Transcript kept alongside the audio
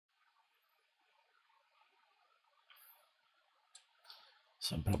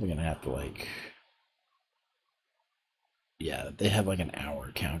So I'm probably gonna have to like, yeah, they have like an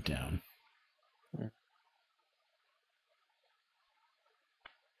hour countdown.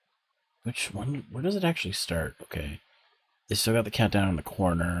 Which one? Where does it actually start? Okay, they still got the countdown in the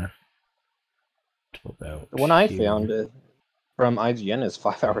corner. To about the one I here. found from IGN is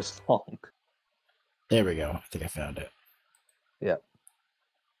 5 hours long. There we go. I think I found it. Yeah.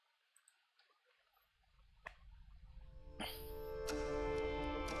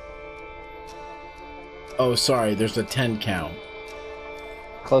 Oh, sorry. There's a 10 count.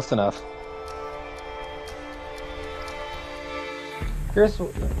 Close enough. Here's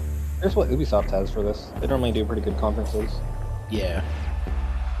what Ubisoft has for this. They normally do pretty good conferences. Yeah.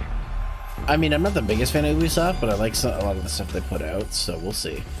 I mean, I'm not the biggest fan of Ubisoft, but I like a lot of the stuff they put out, so we'll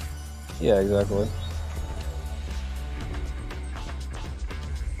see. Yeah, exactly.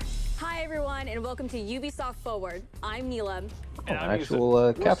 Hi, everyone, and welcome to Ubisoft Forward. I'm Neela. And I'm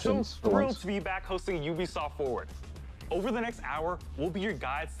actual captions. We're so thrilled to be back hosting Ubisoft Forward. Over the next hour, we'll be your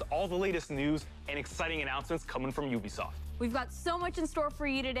guides to all the latest news and exciting announcements coming from Ubisoft. We've got so much in store for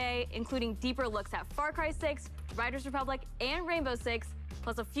you today, including deeper looks at Far Cry 6, Riders Republic, and Rainbow Six,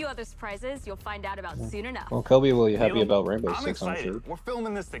 plus a few other surprises you'll find out about soon enough. Well, Kobe will be happy about Rainbow Six, I'm excited. I'm sure. We're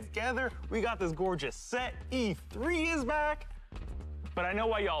filming this together. We got this gorgeous set. E3 is back. But I know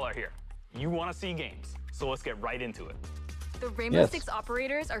why y'all are here. You want to see games, so let's get right into it. The Rainbow Six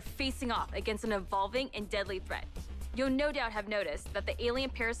operators are facing off against an evolving and deadly threat. You'll no doubt have noticed that the alien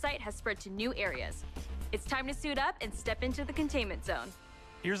parasite has spread to new areas. It's time to suit up and step into the containment zone.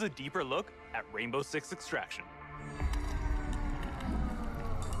 Here's a deeper look at Rainbow Six Extraction.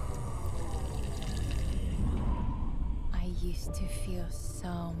 I used to feel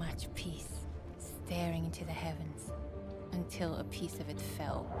so much peace, staring into the heavens, until a piece of it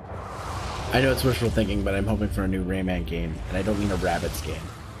fell. I know it's wishful thinking, but I'm hoping for a new Rayman game, and I don't mean a Rabbids game.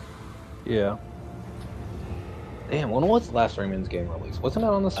 Yeah. Damn, when was the last Rayman's game released? Wasn't it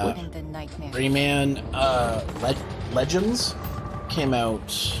on the Switch? And the nightmare. Rayman Legends came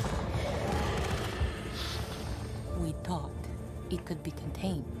out. We thought it could be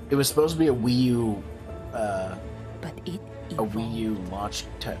contained. It was supposed to be a Wii U, but it a Wii U launch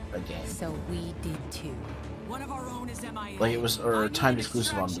type of game. So we did too. One of our own is MIA. Like it was, or timed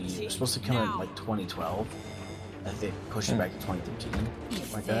exclusive on Wii U. It was supposed to come out in like 2012. I think pushed it back to 2013,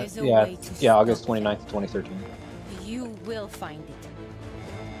 something like that. Yeah, August 29th, 2013. You will find it.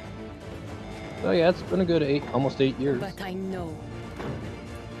 Oh yeah, it's been a good almost 8 years. But I know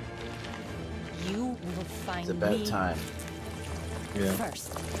you will find It's about me time. Yeah.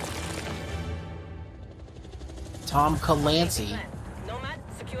 first. Tom Clancy.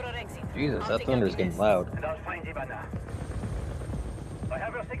 Jesus, that thunder's getting loud. I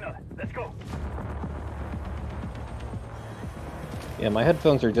have your signal. Let's go. Yeah, my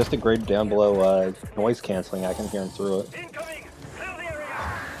headphones are just a grade down below noise canceling. I can hear them through it. Incoming! Clear the area!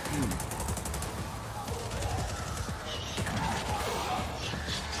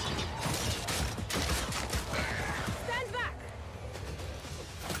 Stand back!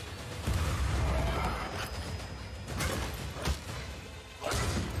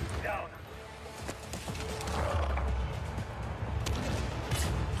 Down.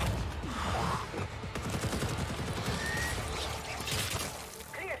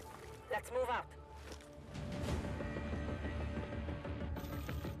 Clear. Let's move out.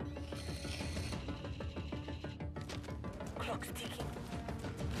 Clock's ticking.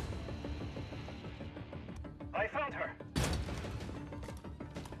 I found her.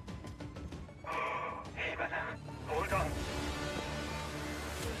 Hey, Banana. Hold on.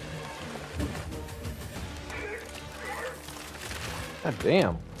 God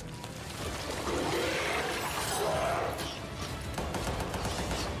damn.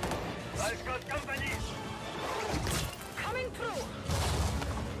 I've got company. Coming through.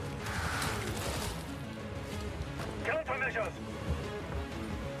 Countermeasures.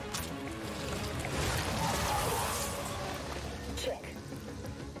 Check.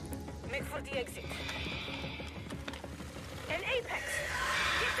 Make for the exit. An apex.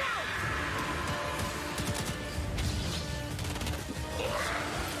 Get down.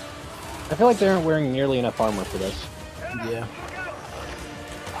 I feel like they aren't wearing nearly enough armor for this. Yeah.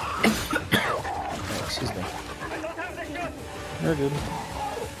 Oh, excuse me. I don't have the gun. They're good.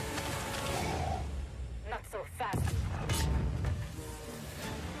 Not so fast.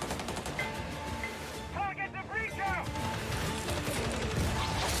 Target the breacher.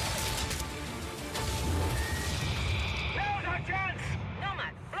 Now's our chance.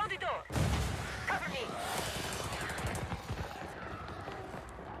 Nomad, blow the door. Cover me.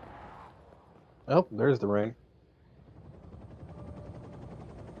 Oh, there's the ring.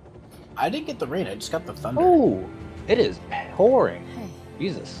 I didn't get the rain. I just got the thunder. Oh, it is pouring. Hey,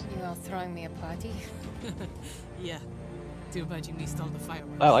 Jesus. you all throwing me a party? Yeah. Too bad you missed all the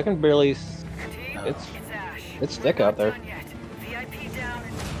fireworks. Wow, I can barely. Team, It's Ash. it's thick We're out not there. done yet. VIP down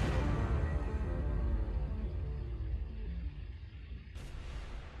and...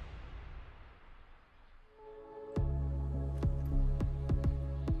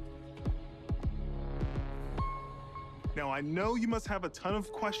 Now, I know you must have a ton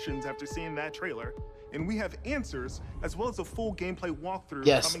of questions after seeing that trailer, and we have answers as well as a full gameplay walkthrough.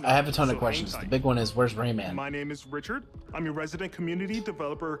 Yes, coming I have a up, ton so of questions. hang The tight. big one is, where's Rayman? My name is Richard. I'm your resident community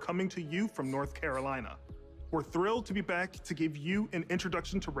developer coming to you from North Carolina. We're thrilled to be back to give you an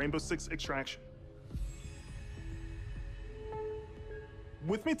introduction to Rainbow Six Extraction.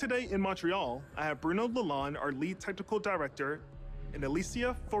 With me today in Montreal, I have Bruno Lalonde, our lead technical director, and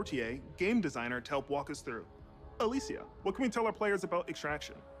Alicia Fortier, game designer, to help walk us through. Alicia, what can we tell our players about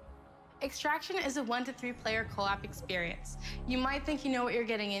Extraction? Extraction is a 1 to 3 player co-op experience. You might think you know what you're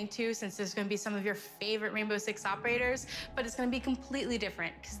getting into since there's going to be some of your favorite Rainbow Six operators, but it's going to be completely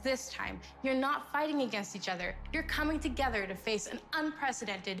different because this time you're not fighting against each other. You're coming together to face an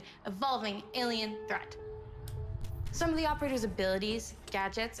unprecedented, evolving alien threat. Some of the operators' abilities,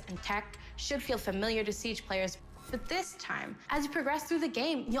 gadgets, and tech should feel familiar to Siege players. But this time, as you progress through the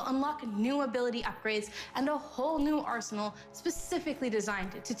game, you'll unlock new ability upgrades and a whole new arsenal specifically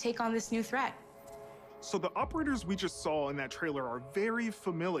designed to take on this new threat. So the operators we just saw in that trailer are very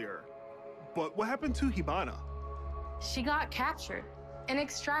familiar, but what happened to Hibana? She got captured. In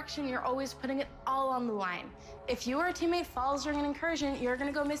Extraction, you're always putting it all on the line. If you or a teammate falls during an incursion, you're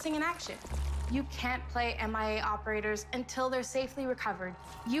gonna go missing in action. You can't play MIA operators until they're safely recovered.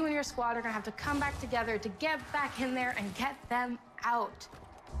 You and your squad are gonna have to come back together to get back in there and get them out.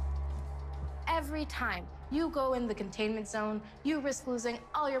 Every time you go in the containment zone, you risk losing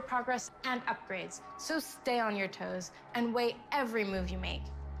all your progress and upgrades. So stay on your toes and weigh every move you make.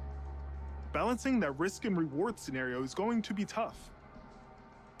 Balancing that risk and reward scenario is going to be tough.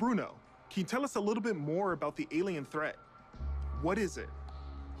 Bruno, can you tell us a little bit more about the alien threat? What is it?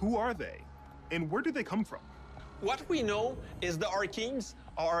 Who are they? And where do they come from? What we know is the Archeans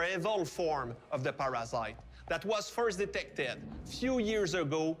are an evolved form of the parasite that was first detected few years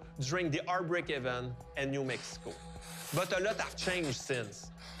ago during the Outbreak event in New Mexico. But a lot have changed since.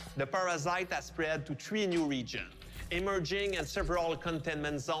 The parasite has spread to 3 new regions, emerging in several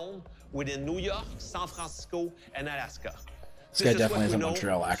containment zones within New York, San Francisco, and Alaska. This guy is definitely what has a we know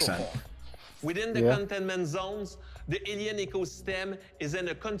Montreal so accent. far. Within the containment zones, the alien ecosystem is in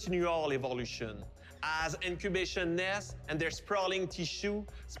a continual evolution, as incubation nests and their sprawling tissue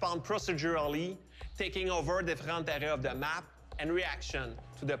spawn procedurally, taking over different areas of the map and reaction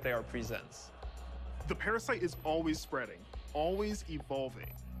to the player presence. The parasite is always spreading, always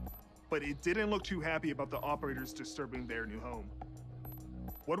evolving, but it didn't look too happy about the operators disturbing their new home.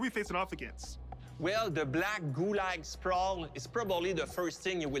 What are we facing off against? Well, the black goo-like sprawl is probably the first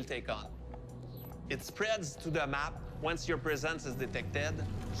thing you will take on. It spreads to the map once your presence is detected,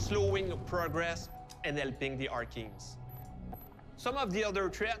 slowing your progress and helping the Archeans. Some of the other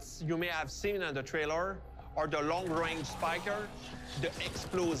threats you may have seen in the trailer are the long-range spiker, the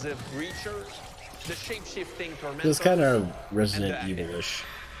explosive breacher, the shape-shifting tormentor. This kind of and Resident the Evil-ish.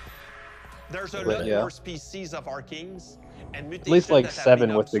 There's a Right. lot Yeah. more species of Archeans and mutations At least like that have 7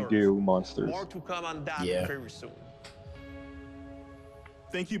 been with the observed. goo monsters. More to come on that Yeah. very soon.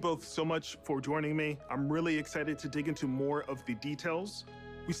 Thank you both so much for joining me. I'm really excited to dig into more of the details.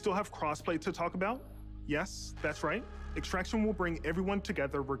 We still have crossplay to talk about. Yes, that's right. Extraction will bring everyone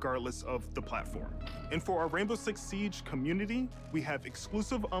together regardless of the platform. And for our Rainbow Six Siege community, we have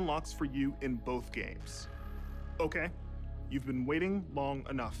exclusive unlocks for you in both games. Okay, you've been waiting long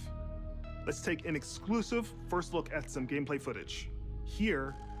enough. Let's take an exclusive first look at some gameplay footage.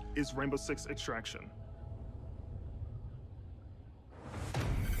 Here is Rainbow Six Extraction.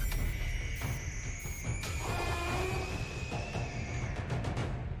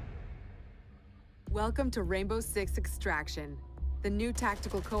 Welcome to Rainbow Six Extraction, the new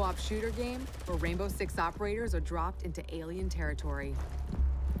tactical co-op shooter game where Rainbow Six operators are dropped into alien territory.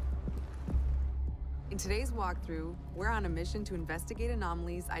 In today's walkthrough, we're on a mission to investigate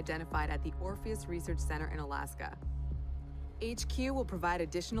anomalies identified at the Orpheus Research Center in Alaska. HQ will provide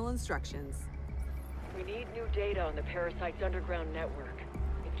additional instructions. We need new data on the parasite's underground network.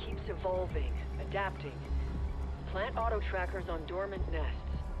 It keeps evolving, adapting. Plant auto trackers on dormant nests.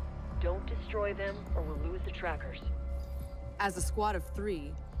 Don't destroy them or we'll lose the trackers. As a squad of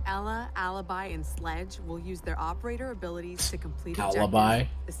 3, Ella, Alibi, and Sledge will use their operator abilities to complete Alibi? objectives,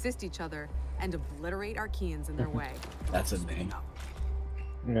 assist each other, and obliterate Archeans in their way. That's a name.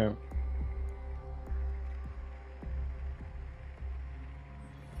 Yeah.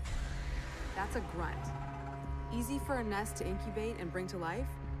 That's a grunt. Easy for a nest to incubate and bring to life,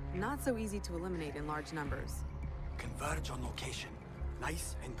 not so easy to eliminate in large numbers. Converge on location.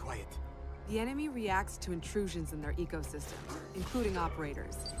 Nice and quiet. The enemy reacts to intrusions in their ecosystem, including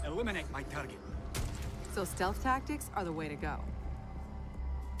operators. Eliminate my target. So stealth tactics are the way to go.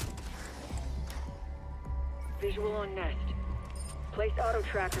 Visual on nest. Place auto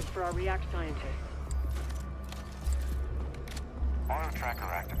trackers for our React scientists. Auto tracker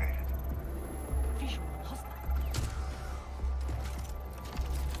activated. Visual hostile.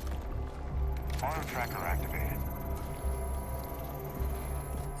 Auto tracker activated.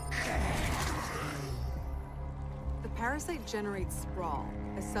 The parasite generates sprawl,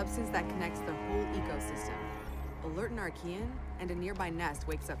 a substance that connects the whole ecosystem. Alert an Archean, and a nearby nest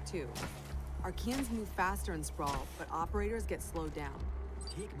wakes up too. Archeans move faster in sprawl, but operators get slowed down.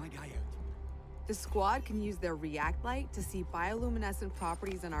 Take my guy out. The squad can use their React light to see bioluminescent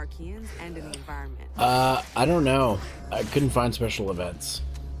properties in Archeans and in the environment. I don't know. I couldn't find special events.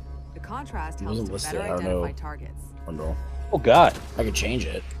 The contrast helps Wasn't to listed, better I don't identify know. targets. Oh god, I could change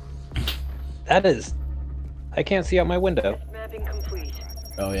it. that is... I can't see out my window. Mapping complete.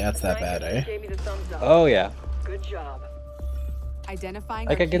 Oh yeah, it's that bad, eh? Gave me the thumbs up. Oh yeah. Good job. Identifying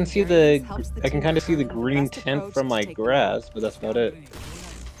Like I can Archean see variants the... helps the I can team kind of see the determine green best tint approach from to my take them grass, but that's about it.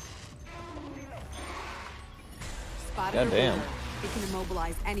 Spotted God a damn. ruler. It can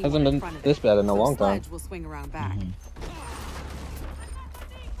immobilize anyone Hasn't in been front of this it, bad in a so long time. Sledge will swing around back.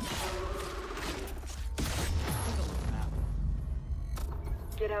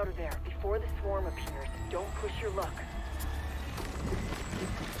 Get out of there before the swarm appears. Don't push your luck.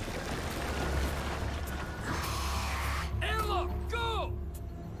 Airlock, go!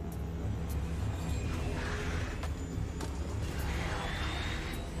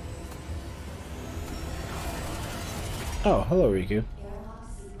 Oh, hello, Riku.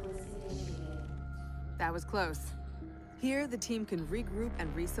 That was close. Here, the team can regroup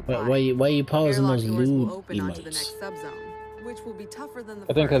and resupply. But why you pausing Airlock those doors will lube open onto the emotes? next subzone, which will be tougher than the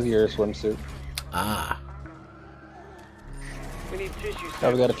I think because first. of your swimsuit. Ah. We need tissue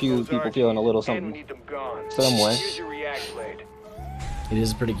Now we got a samples few from those people feeling a little RGs, and we something. need them gone. Some way. Use your React blade. It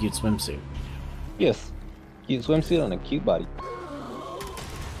is a pretty cute swimsuit. Yes. Cute swimsuit on a cute body.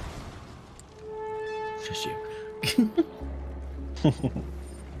 Just you.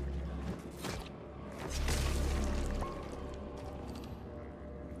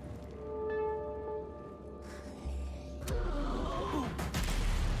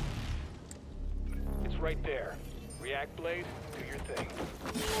 It's right there. React blade, do your thing.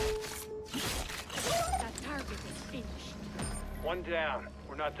 That target is finished. One down.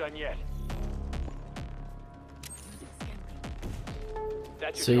 We're not done yet.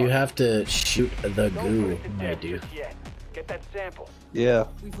 That's So your you target. have to shoot the Don't goo, put it to I death do. just yet. Get that sample. Yeah.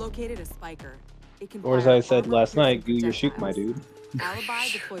 We've located a spiker. It can Or as fire I said last armor-piercing night, goo your shoot, my dude. projectiles. Alibi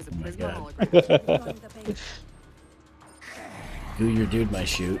deploys a Prisma God. hologram. Goo your dude, my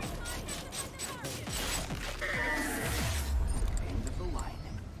shoot.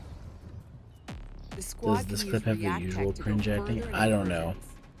 The squad Does this can clip use have the React usual tech to go cringe further acting? in I don't know. incursions.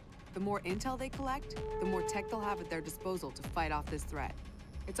 The more intel they collect, the more tech they'll have at their disposal to fight off this threat.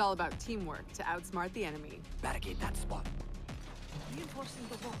 It's all about teamwork to outsmart the enemy. Barricade that spot. Reinforcing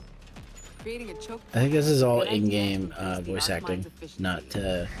the wall. Creating a choke I think this is all Good idea in-game to increase the voice Arc acting, Mind's efficiency. not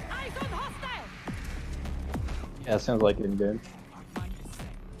to... Eyes on hostile! Yeah, sounds like it did.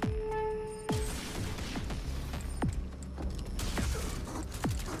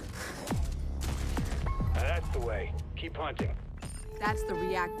 That's the way. Keep hunting. That's the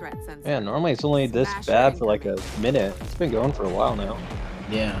React threat sensor. Man, normally it's only this Smash bad it for like a incoming. minute. It's been going for a while now.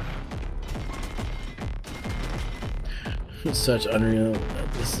 Yeah. Such unreal,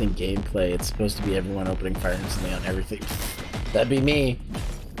 distinct gameplay. It's supposed to be everyone opening fire instantly on everything. That'd be me.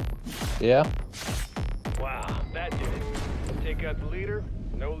 Yeah. Wow, that did it. Take out the leader.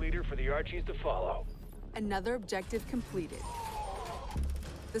 No leader for the Archies to follow. Another objective completed.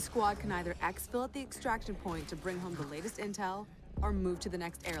 The squad can either exfil at the extraction point to bring home the latest intel, or move to the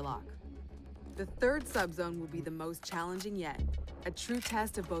next airlock. The third subzone will be the most challenging yet, a true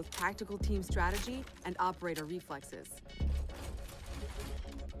test of both tactical team strategy and operator reflexes.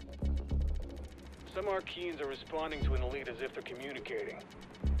 Some Archeans are responding to an elite as if they're communicating.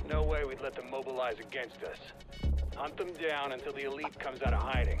 No way we'd let them mobilize against us. Hunt them down until the elite comes out of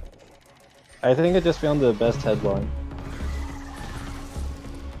hiding. I think I just found the best headline.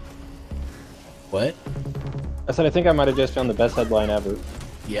 What? I said I think I might have just found the best headline ever.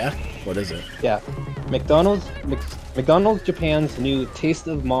 Yeah? What is it? Yeah. McDonald's Japan's new Taste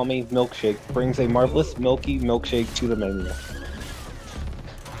of Mommy milkshake brings a marvelous milky milkshake to the menu.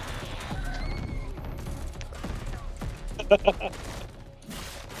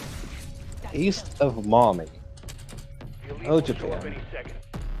 East of Mommy. Oh, Japan.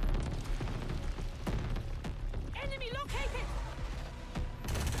 Enemy located.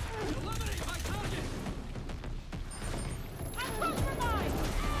 Eliminate my target. I'm compromised.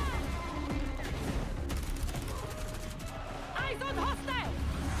 Eyes on hostile.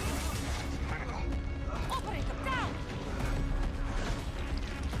 Operator down.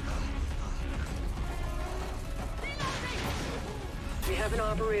 We have an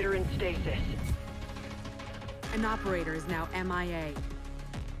operator in stasis. An operator is now MIA.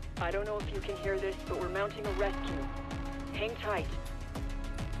 I don't know if you can hear this, but we're mounting a rescue. Hang tight.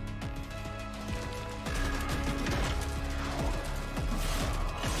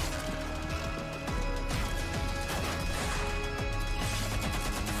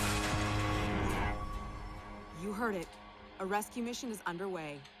 You heard it. A rescue mission is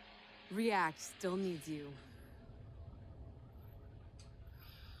underway. React still needs you.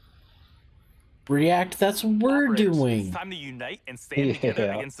 React, that's what we're Operators, doing. It's time to unite and stand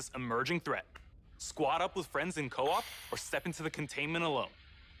together against this emerging threat. Squad up with friends in co-op or step into the containment alone.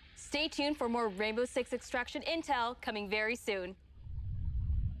 Stay tuned for more Rainbow Six Extraction intel coming very soon.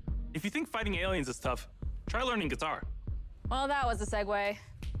 If you think fighting aliens is tough, try learning guitar. Well, that was a segue.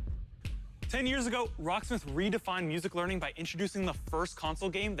 10 years ago, Rocksmith redefined music learning by introducing the first console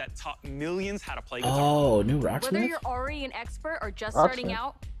game that taught millions how to play guitar. Oh, new Whether Rocksmith? you're already an expert or just starting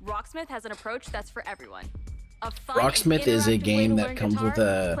out, Rocksmith has an approach that's for everyone. A fun and Rocksmith is a interactive way game to that learn comes with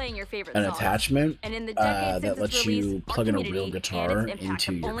guitar, playing your favorite an songs. attachment And in the decade since that its lets release, you our plug in a community real and guitar its impact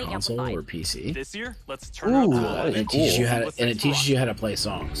into have your only console amplified. or PC. This year, let's turn up the Ooh, volume. that It teaches you how to, What's and it next for teaches you how to play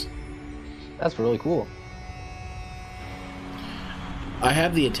songs. That's really cool. I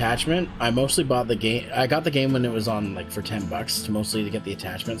have the attachment. I mostly bought the game. I got the game when it was on like for $10 to mostly to get the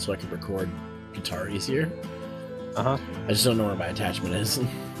attachment so I could record guitar easier. Uh-huh. I just don't know where my attachment is.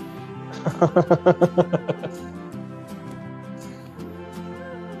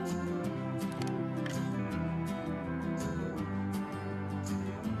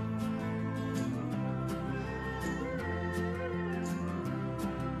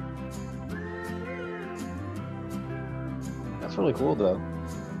 That's really cool, though.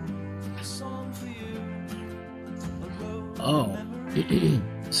 Oh.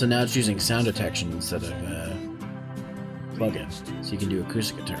 So now it's using sound detection instead of plug-in. So you can do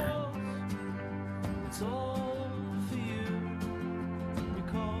acoustic guitar.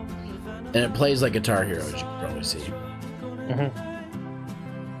 And it plays like Guitar Hero, as you can probably see. Mm-hmm.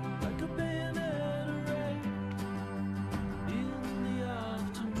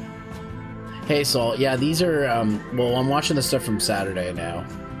 Hey, Saul. Yeah, these are, well, I'm watching the stuff from Saturday now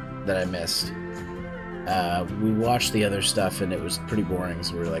that I missed. We watched the other stuff and it was pretty boring,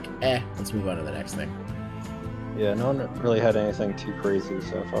 so we were like, let's move on to the next thing. Yeah, no one really had anything too crazy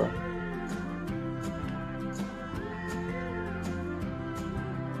so far.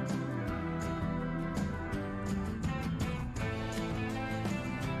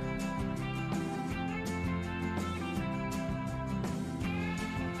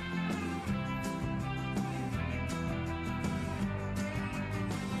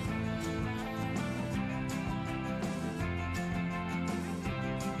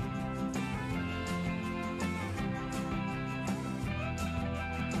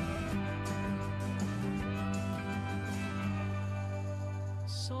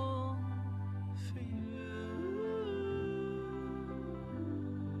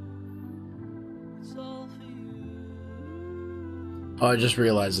 Oh, I just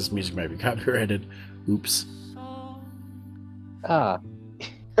realized this music might be copyrighted. Oops. Ah.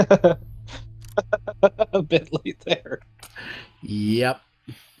 A bit late there. Yep.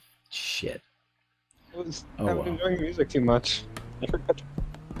 Shit. I was Oh, haven't well. been enjoying music too much. I forgot.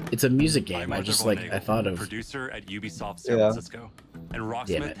 It's a music game. I'm I just Michael like, Nagel, I thought of... producer at Ubisoft San Yeah. Francisco, and Damn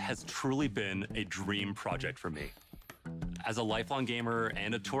Rocksmith it. has truly been a dream project for me. As a lifelong gamer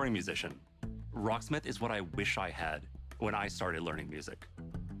and a touring musician, Rocksmith is what I wish I had when I started learning music.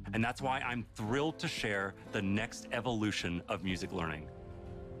 And that's why I'm thrilled to share the next evolution of music learning,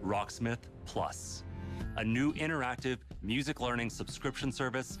 Rocksmith Plus, a new interactive music learning subscription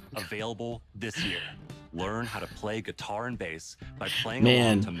service available this year. Learn how to play guitar and bass by playing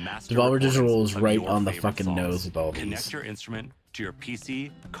Man, along to master Devolver recordings Digital is of right your on the favorite fucking songs. nose with all these. Connect your instrument to your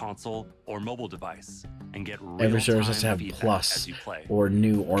PC, console, or mobile device and get Every service has to real-time have feedback Plus as you play. or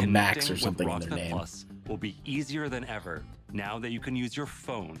New or Connecting Max or with something in their Rocksmith name. Plus will be easier than ever now that you can use your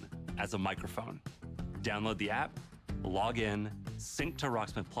phone as a microphone. Download the app, log in, sync to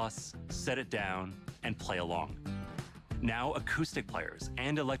Rocksmith Plus, set it down, and play along. Now, acoustic players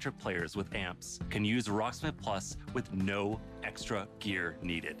and electric players with amps can use Rocksmith Plus with no extra gear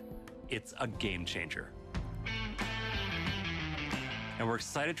needed. It's a game changer. And we're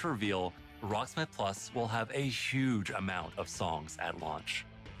excited to reveal Rocksmith Plus will have a huge amount of songs at launch.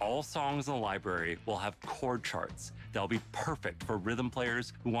 All songs in the library will have chord charts that'll be perfect for rhythm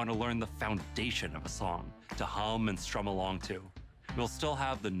players who want to learn the foundation of a song to hum and strum along to. We'll still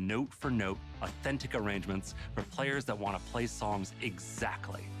have the note-for-note, authentic arrangements for players that want to play songs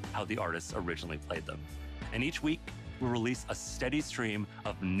exactly how the artists originally played them. And each week, we'll release a steady stream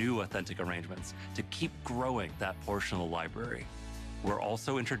of new authentic arrangements to keep growing that portion of the library. We're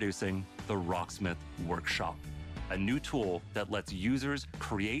also introducing the Rocksmith Workshop, a new tool that lets users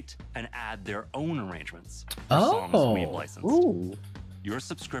create and add their own arrangements for songs we've licensed. Ooh. Your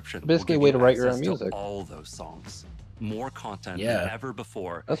subscription Basically, a will way give to write you your own access music. to all those songs. More content Yeah. than ever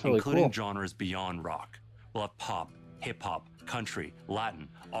before, That's really including cool. genres beyond rock. We'll have pop, hip-hop, country, Latin,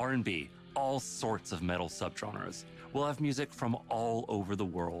 R&B, all sorts of metal subgenres. We'll have music from all over the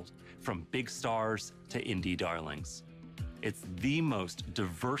world, from big stars to indie darlings. It's the most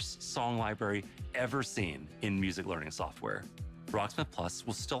diverse song library ever seen in music learning software. Rocksmith Plus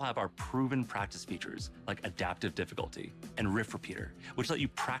will still have our proven practice features like adaptive difficulty and riff repeater, which let you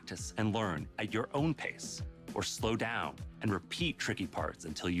practice and learn at your own pace, or slow down and repeat tricky parts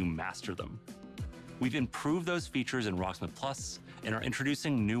until you master them. We've improved those features in Rocksmith Plus and are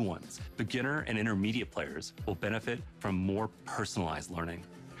introducing new ones. Beginner and intermediate players will benefit from more personalized learning,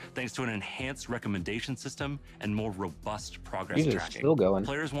 thanks to an enhanced recommendation system and more robust progress Jesus, tracking. still going.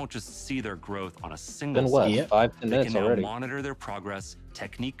 Players won't just see their growth on a single Been what, song. Yep. 5-10 They minutes can now already? monitor their progress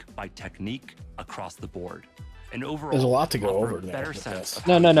technique by technique across the board. And overall, There's a lot to go offer over a there better with sense this. of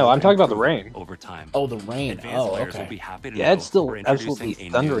No, how no, no, you'll I'm talking about the improve rain. over time. Oh, the rain. Advanced Oh, players will okay. be happy to Yeah, know it's still we're introducing absolutely a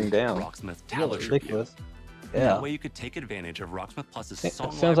new thundering down. Rocksmith It's tablet review. ridiculous. That Yeah. way you could take advantage of Rocksmith Plus's It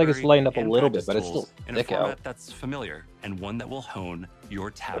song sounds like it's library lighting up a and little bit, practice but it's still tools in a thick format out. that's familiar and one that will hone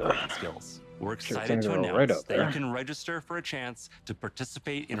your tab reading skills. We're Sure, excited things to are announce right up that you there. can register for a chance to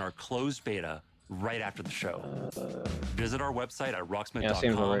participate in our closed beta right after the show. Visit our website at Yeah,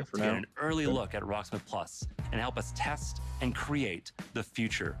 seems all rocksmith.com right for to get now. an early look at Rocksmith Plus and help us test and create the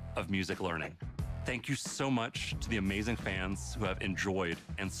future of music learning. Thank you so much to the amazing fans who have enjoyed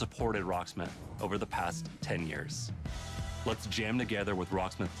and supported Rocksmith over the past 10 years. Let's jam together with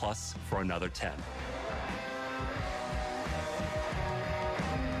Rocksmith Plus for another 10.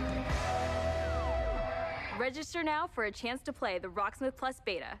 Register now for a chance to play the Rocksmith Plus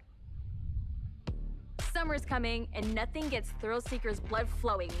beta. Summer's coming, and nothing gets thrill seekers' blood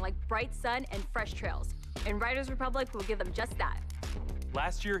flowing like bright sun and fresh trails. And Riders Republic will give them just that.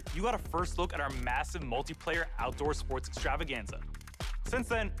 Last year, you got a first look at our massive multiplayer outdoor sports extravaganza. Since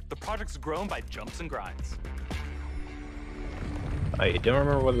then, the project's grown by jumps and grinds. I don't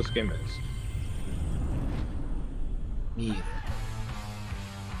remember what this game is. Me either.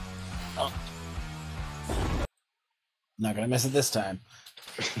 Oh. Not gonna miss it this time.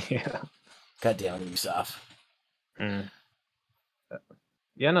 Yeah. God damn it, Ubisoft.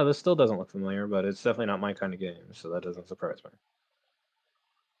 Yeah, no, this still doesn't look familiar, but it's definitely not my kind of game, so that doesn't surprise me.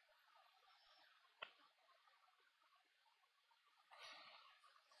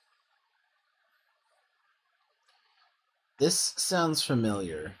 This sounds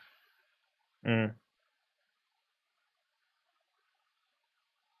familiar.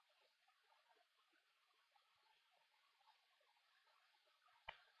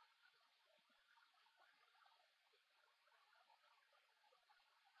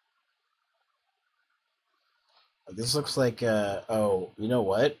 This looks like oh, you know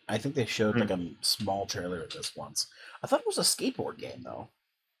what? I think they showed like a small trailer of this once. I thought it was a skateboard game though.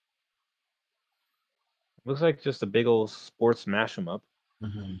 Looks like just a big old sports mash 'em up.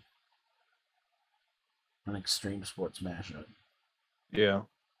 Mm-hmm. An extreme sports mashup. Yeah.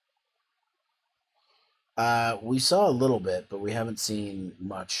 We saw a little bit, but we haven't seen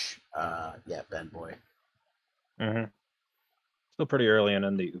much yet, Ben Boy. Still pretty early in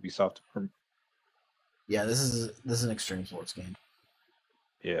the Ubisoft. Yeah, this is an extreme sports game.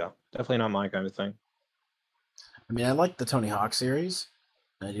 Yeah, definitely not my kind of thing. I mean, I like the Tony Hawk series,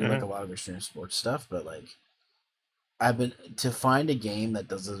 and I do like a lot of extreme sports stuff, but like, I've been to find a game that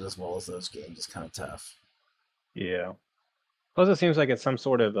does it as well as those games is kind of tough. Yeah. Plus, it seems like it's some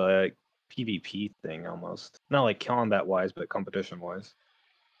sort of a PvP thing almost. Not like combat wise, but competition wise.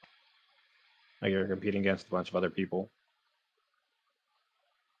 Like you're competing against a bunch of other people.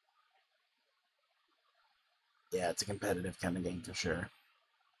 Yeah, it's a competitive kind of game for sure.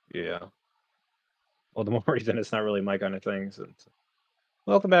 Yeah. Well, the more reason it's not really my kind of thing. Since...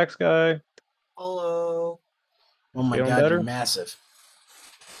 Welcome back, Sky. Hello. Oh my Feeling god, better? you're massive.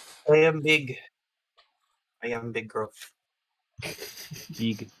 I am big. I am big girl.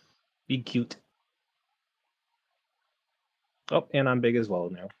 Big cute. Oh, and I'm big as well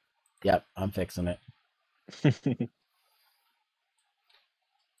now. Yep, I'm fixing it.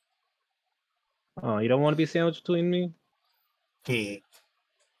 Oh, you don't want to be sandwiched between me?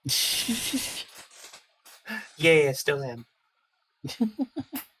 Yeah, I still am.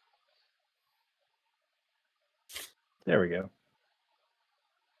 There we go.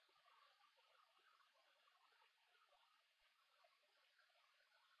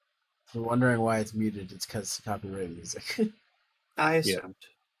 If you're wondering why it's muted, it's because it's copyrighted music. I assumed.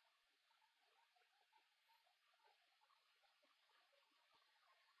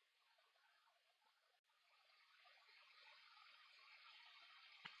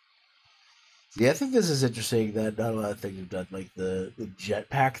 Yeah, I think this is interesting that not a lot of things have done, like the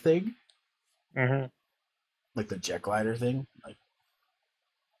jetpack thing. Mm-hmm. Like the jet glider thing. Like,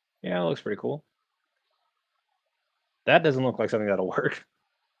 Yeah, it looks pretty cool. That doesn't look like something that'll work.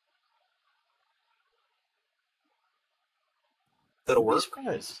 That'll work.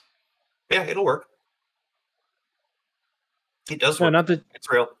 Surprised. Yeah, it'll work. It does No, work. not the It's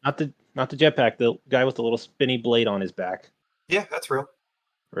real. not the jetpack. The guy with the little spinny blade on his back. Yeah, that's real.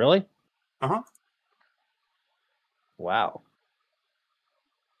 Really? Uh-huh. Wow.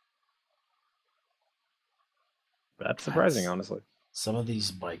 That's surprising, honestly. Some of these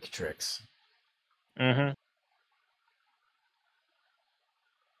bike tricks. Mm-hmm.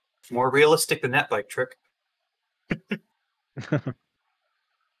 More realistic than that bike trick.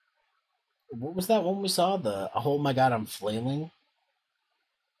 What was that one we saw? Oh my god, I'm flailing.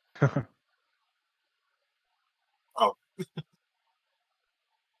 Oh.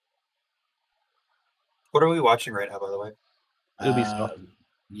 What are we watching right now, by the way? Ubisoft.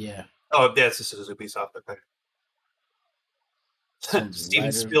 Yeah. Oh, yeah, this is Ubisoft. Okay. Steven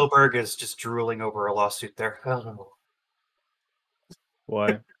lighter. Spielberg is just drooling over a lawsuit there. Oh.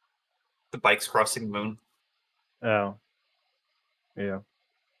 Why? The bikes crossing the moon. Oh. Yeah.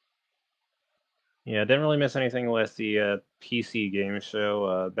 Yeah, didn't really miss anything with the PC game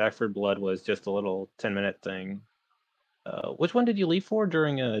show. Back 4 Blood was just a little 10-minute thing. Which one did you leave for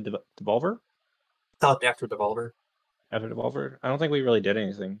during Devolver? Thought after Devolver. After Devolver? I don't think we really did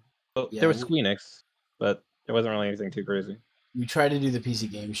anything. Oh, Yeah, there was Squeenix, but there wasn't really anything too crazy. We tried to do the PC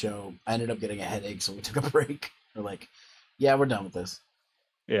game show. I ended up getting a headache, so we took a break. We're like, yeah, we're done with this.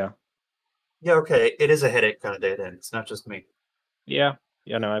 Yeah. Yeah, okay. It is a headache kind of day then. It's not just me. Yeah.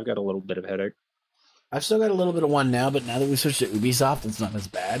 Yeah, no, I've got a little bit of headache. I've still got a little bit of one now, but now that we switched to Ubisoft, it's not as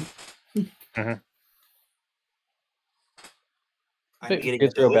bad. Mm-hmm. I'm If eating it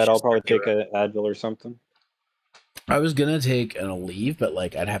gets real bad, I'll delicious probably turkey take an Advil or something. I was gonna take a leave, but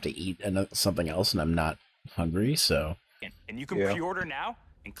like I'd have to eat something else, and I'm not hungry, so. And you can Yeah. pre-order now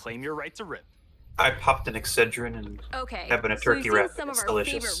and claim your right to rip. I popped an Excedrin and Okay, having a so turkey we've wrap. seen some of It's our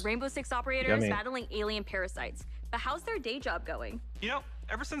delicious. favorite Rainbow Six operators Yummy. battling alien parasites. But how's their day job going? You know,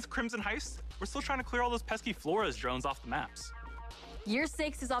 ever since Crimson Heist, we're still trying to clear all those pesky Flores drones off the maps. Year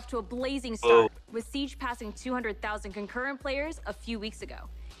 6 is off to a blazing Whoa. start, with Siege passing 200,000 concurrent players a few weeks ago.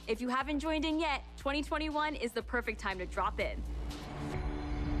 If you haven't joined in yet, 2021 is the perfect time to drop in.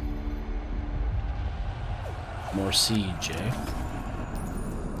 More siege, eh?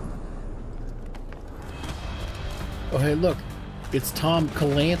 Oh, hey, look. It's Tom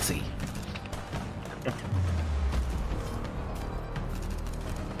Clancy.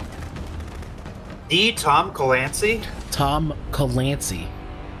 The Tom Clancy? Tom Clancy.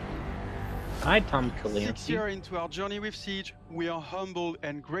 Hi, Tom 6 Clancy. years into our journey with Siege, we are humbled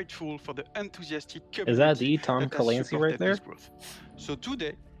and grateful for the enthusiastic Is that community the Tom that has Clancy right supported there? this growth. So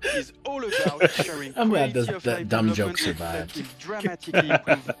today is all about sharing I'm glad quality of that life dumb joke development survived. that will dramatically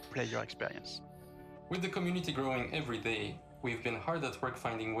improve player experience. With the community growing every day, we've been hard at work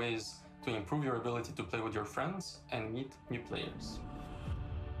finding ways to improve your ability to play with your friends and meet new players.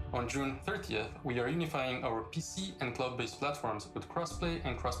 On June 30th, we are unifying our PC and cloud-based platforms with crossplay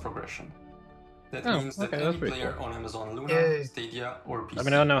and cross-progression. That means that okay, any that's pretty player cool. on Amazon Luna, Yay. Stadia, or PC I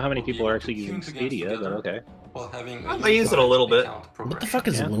mean, I don't know how many will be people are able to actually using tune the games Stadia, but together okay. while having I use it a little bit. account What the progression. fuck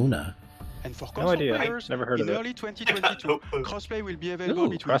is Yeah. Luna? And for No console idea. players, Never heard in of it. early 2022, crossplay will be available Ooh,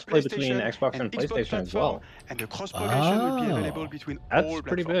 between crossplay between PlayStation Xbox and Xbox PlayStation as platform, well. and the cross-progression will be Oh. available between That's all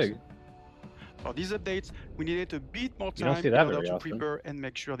pretty platforms. big. For these updates, we needed a bit more You don't time see in that order very to often. prepare and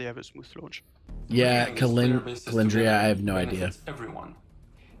make sure they have a smooth launch. Yeah, Bringing these player bases Calendria, together I have no idea. benefits everyone.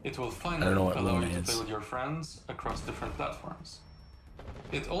 It will finally I don't know what allow Luna you to is. play with your friends across different platforms.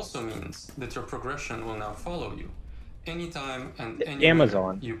 It also means that your progression will now follow you anytime and anywhere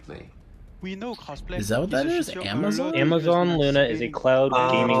Amazon. you play. We know crossplay Is that what that a is? feature Amazon? a lot of Amazon users Luna is a anticipating. cloud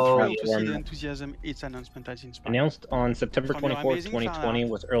gaming I'm proud to see the platform enthusiasm its announcement has inspired. announced on September From your 24th, amazing 2020, fan art,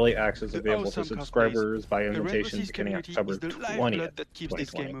 with early access the available to awesome cosplays, subscribers by the Rainbow invitation Six beginning community October is the 20th, lifeblood that keeps this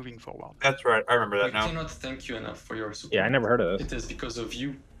game 2020. moving forward. That's right. I remember We that now. cannot thank you enough for your support. Yeah, I never heard of this. It is because of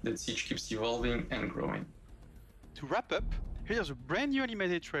you that Siege keeps evolving and growing. To wrap up, here's a brand new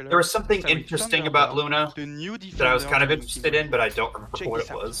animated trailer. There was something starring interesting Thunderbird, about Luna the new that I was kind of Defender interested in, but I don't remember Check what this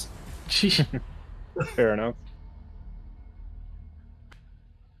it out. was. Fair enough.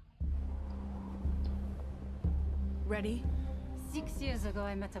 Ready? 6 years ago,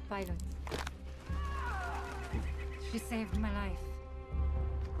 I met a pilot. She saved my life.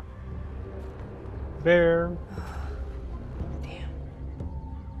 Bear.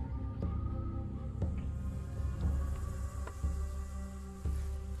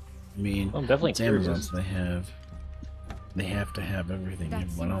 I mean, I'm definitely it's Amazon, curious. so they have to have everything That's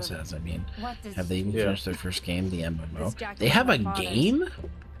everyone else your- has. I mean, What is- have they even Yeah. finished their first game, the MMO? This jacket They have a is my father's. game?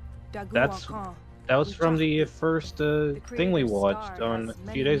 That's that was from the first thing we watched on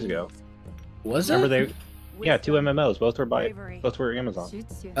a few days ago. Was Remember it? Yeah, two MMOs. Both were Bravery. both were Amazon.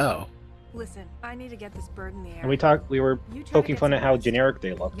 Shoots you. Oh, Listen, I need to get this bird in the air. And we were You try to poking get fun some at how rest. generic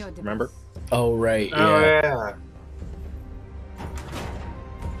they looked. You're the Remember? boss. oh right, yeah. Oh yeah.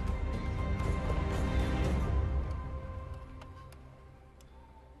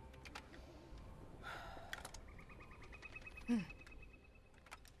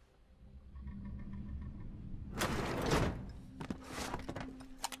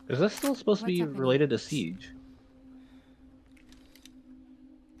 Is this still supposed to be What's happening? related to Siege?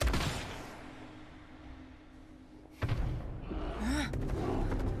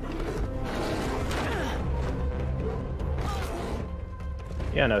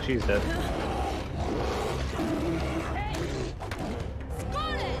 Yeah, no, she's dead.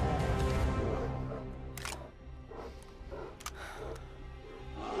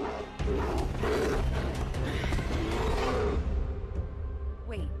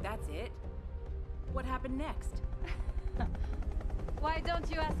 Wait, that's it? What happened next? Why don't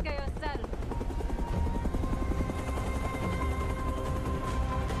you ask her yourself?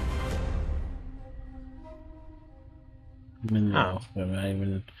 No, I'm not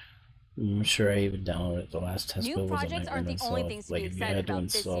even. I'm sure I even downloaded it. The last test New build was a projects nightmare aren't to the only install. things to Like be if you excited had to about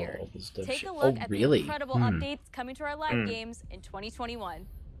this install year. all this stuff. Take shit. a look Oh at really? the incredible updates coming to our live games in 2021.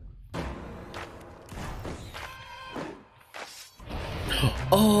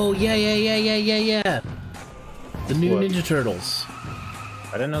 Oh yeah. The new What? Ninja Turtles.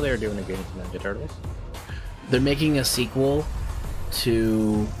 I didn't know they were doing a game for Ninja Turtles. They're making a sequel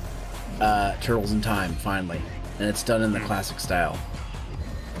to Turtles in Time, finally, and it's done in the classic style.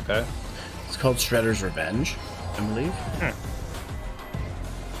 Okay. It's called Shredder's Revenge, I believe.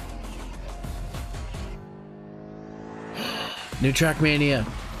 New Trackmania.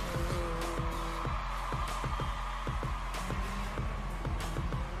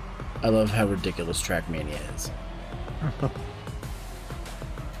 I love how ridiculous Trackmania is.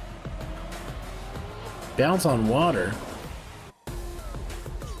 Bounce on Water.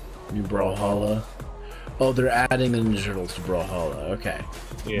 New Brawlhalla. Oh, they're adding the Ninja Turtles to Brawlhalla. Okay.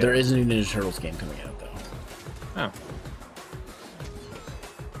 Yeah. There is a new Ninja Turtles game coming out, though. Oh.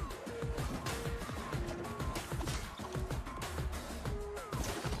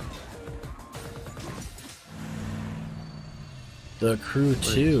 The Crew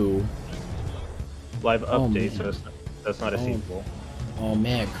 2. Live Oh, update, man. so that's not a Oh. sequel. Oh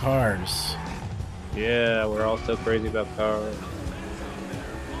man, Cars. Yeah, we're all so crazy about cars.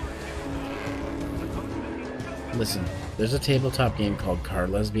 Listen, there's a tabletop game called Car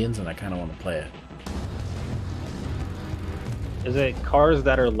Lesbians, and I kind of want to play it. Is it cars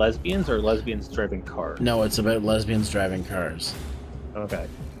that are lesbians or lesbians driving cars? No, it's about lesbians driving cars. Okay.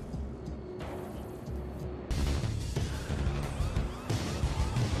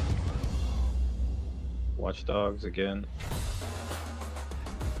 Watch Dogs again.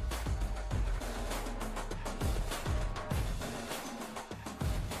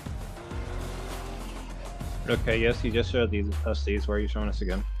 Okay, yes, you just showed us these. Where are you showing us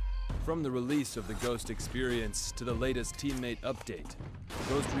again? From the release of the Ghost experience to the latest teammate update,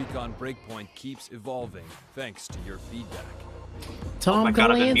 Ghost Recon Breakpoint keeps evolving thanks to your feedback. Tom Oh my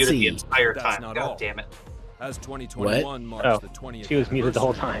god, I've been muted the Clancy. entire That's time. not God all. damn it. As 2021 marks Oh, the 20th she was muted the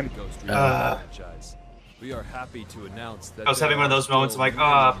whole anniversary of time. Ghost Recon franchise, we are happy to announce that I was there having one of are those moments still like, many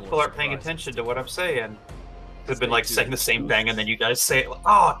ah, more people aren't paying surprises. attention to what I'm saying. I've been Stay like tuned. saying the same thing, and then you guys say it.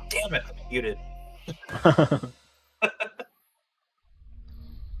 Oh, damn it, I'm muted.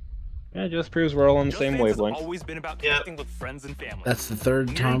 Yeah, it just proves we're all on the Just same Dance has wavelength. always been about connecting with friends and family. That's the third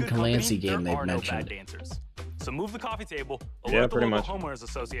When you're in Tom good company, Clancy game there they've are no mentioned. bad dancers. So move the coffee table, Yeah, alert the pretty local much. homeowners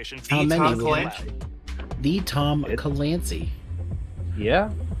association. How many? Tom Clancy? The Tom Clancy.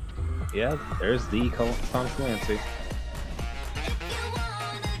 Yeah. Yeah, there's the Tom Clancy.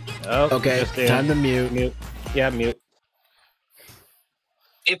 Oh, Okay, just in. time to mute. Mute. Yeah, mute.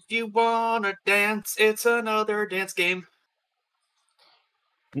 If you wanna dance, it's another dance game.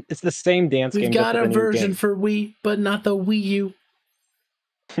 It's the same dance We've game. got just a with a new version game. for Wii, but not the Wii U.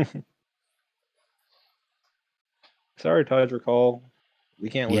 Sorry, Taj Recall. We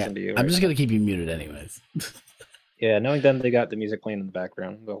can't Yeah, listen to you. I'm right just now. gonna keep you muted anyways. Yeah, knowing them, they got the music playing in the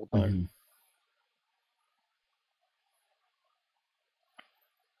background the whole time. Mhm.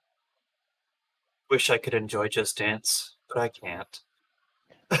 Wish I could enjoy Just Dance, but I can't.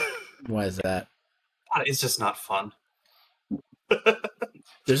 Why is that? It's just not fun.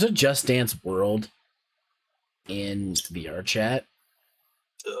 There's a Just Dance world in VR chat.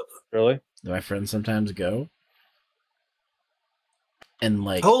 Really? That my friends sometimes go. And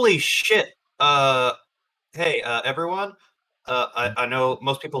like, Holy shit! Hey, everyone. I know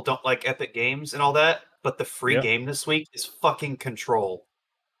most people don't like Epic Games and all that, but the free Yeah. game this week is fucking Control.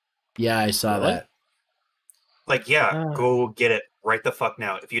 yeah, I saw Really? that. Like, yeah, go get it right the fuck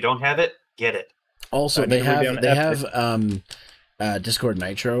now. If you don't have it, get it. Also, I need they to read have down Discord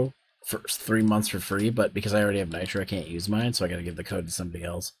Nitro for 3 months for free, but because I already have Nitro, I can't use mine, so I got to give the code to somebody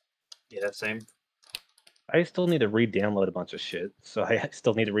else. Yeah, that same. I still need to re-download a bunch of shit, so I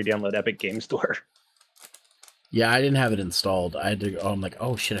still need to re-download Epic Game Store. Yeah, I didn't have it installed. I had to. Oh, I'm like,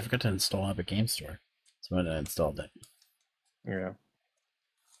 oh shit, I forgot to install Epic Game Store, so I installed it. Yeah.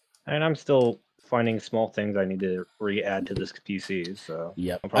 And I'm still finding small things I need to re-add to this PC, so...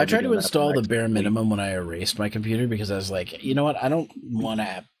 Yep. I'll probably I tried be to doing that for install the next bare week. minimum when I erased my computer because I was like, you know what? I don't want to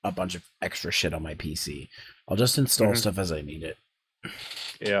have a bunch of extra shit on my PC. I'll just install stuff as I need it.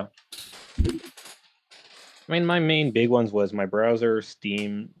 Yeah. I mean, my main big ones was my browser,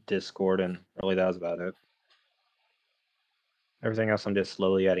 Steam, Discord, and really that was about it. Everything else I'm just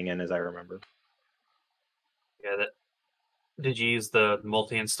slowly adding in as I remember. Yeah, that. Did you use the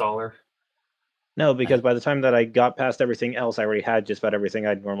multi-installer? No, because by the time that I got past everything else, I already had just about everything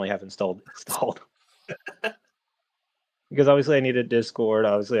I'd normally have installed. Because obviously I needed Discord,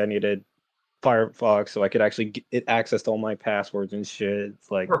 obviously I needed Firefox, so I could actually get access to all my passwords and shit. It's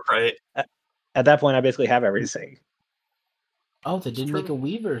like, right. At that point, I basically have everything. Oh, they did make a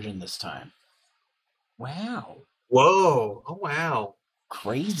Wii version this time. Wow. Whoa! Oh wow!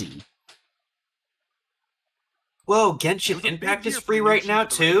 Crazy. Whoa! Genshin Impact is free right now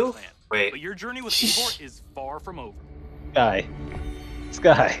too. Wait. But your journey with Ivor is far from over.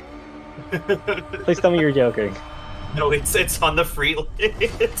 Sky. Please tell me you're joking. No, it's on the free.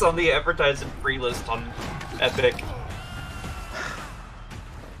 It's on the advertised and free list on Epic.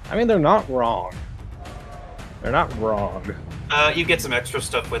 I mean, they're not wrong. They're not wrong. You get some extra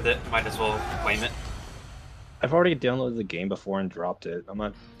stuff with it. Might as well claim it. I've already downloaded the game before and dropped it. I'm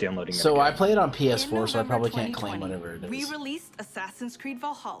not downloading it. So again. I play it on PS4, so I probably can't claim whatever it We is. released Assassin's Creed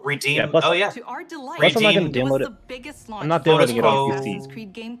Valhalla. Redeem. Yeah, plus- oh yeah. To our delight, Plus I'm not gonna it download was it. the biggest launch I'm not for downloading any it on Assassin's PC.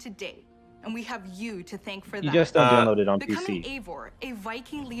 Creed game to date, and we have you to thank for that. You just don't download it on Becoming PC. Eivor, a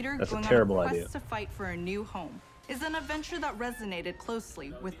Viking leader That's a going terrible on a quest idea. to fight for a new home, is an adventure that resonated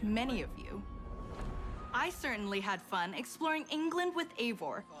closely with many of you. I certainly had fun exploring England with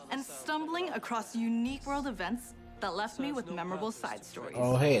Eivor and stumbling across unique world events that left me with memorable side stories.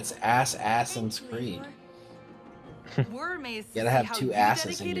 Oh, hey, it's Assassin's Creed. We're amazed You to gotta see have how two you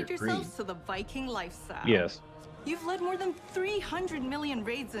asses in dedicated your yourselves creed. to the Viking lifestyle. Yes. You've led more than 300 million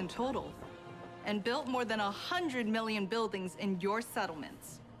raids in total, and built more than 100 million buildings in your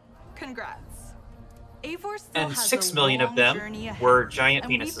settlements. Congrats. Eivor still And has 6 a million of long them journey ahead, were giant and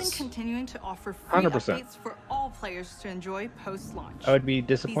we've been penises. continuing to offer free 100%. updates for all players to enjoy post-launch. I would be These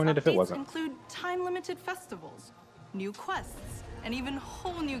disappointed if it updates wasn't. include time-limited festivals, new quests, and even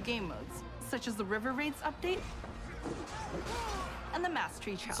whole new game modes, such as the River Raids update and the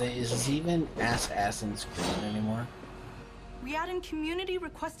Mastery So Challenge. is this even Assassin's Creed anymore? We add in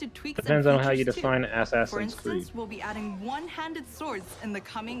community-requested tweaks and Depends on how you features, too. define For Assassin's instance, Creed. we'll be adding one-handed swords in the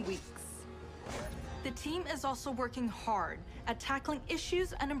coming weeks. The team is also working hard at tackling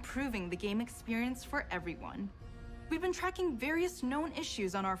issues and improving the game experience for everyone. We've been tracking various known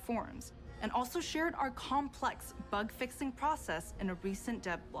issues on our forums, and also shared our complex bug-fixing process in a recent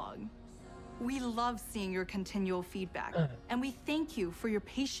dev blog. We love seeing your continual feedback, and we thank you for your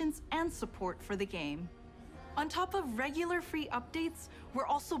patience and support for the game. On top of regular free updates, we're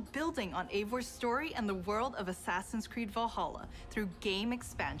also building on Eivor's story and the world of Assassin's Creed Valhalla through game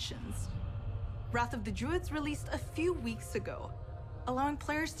expansions. Wrath of the Druids released a few weeks ago, allowing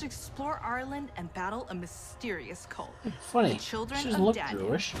players to explore Ireland and battle a mysterious cult. Funny. The Children She doesn't of look Daniel.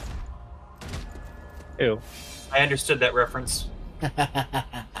 Jewish. Ew. I understood that reference. In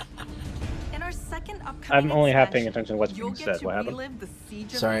our second upcoming I'm only half paying expansion, attention to what's you'll being get said. to What happened? relive the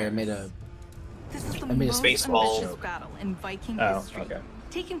siege of Sorry, I Paris. made a. This is the I made a most space ambitious ball. battle in Viking Oh, history, okay.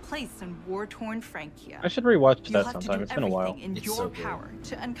 taking place in war-torn Francia. I should rewatch You'll that have sometime. to It's do been a while. everything in It's your so good. power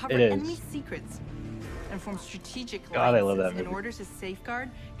to uncover It is. enemy secrets and form strategic God, I love alliances that in movie. order to safeguard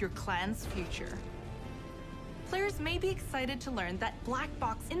your clan's future. Players may be excited to learn that black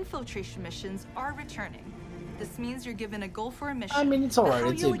box infiltration missions are returning. This means you're given a goal for a mission. I mean, it's but alright, how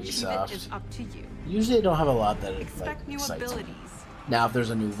it's you'll achieve it Ubisoft. is up to you. Usually, I don't have a lot that Expect like new excites me. abilities, Now, if there's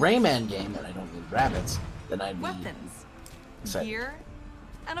a new Rayman game and I don't need rabbits, then I'd be weapons, excited. gear,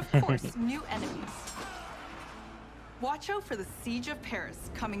 and of course, new enemies. Watch out for the Siege of Paris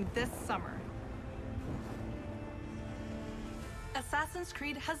coming this summer. Assassin's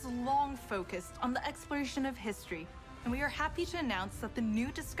Creed has long focused on the exploration of history, and we are happy to announce that the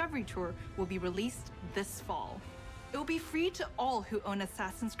new Discovery Tour will be released this fall. It will be free to all who own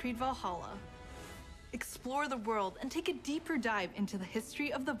Assassin's Creed Valhalla. Explore the world and take a deeper dive into the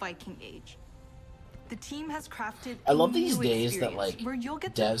history of the Viking Age. The team has crafted I love a these new days that, experience like, where you'll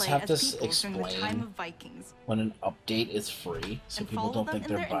get to devs play have to as people during the time explain of Vikings when an update is free, so and people follow don't them think in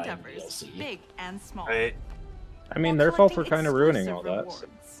they're their buying endeavors, DLC. big and small. Right. I mean, their fault for kind of ruining all that.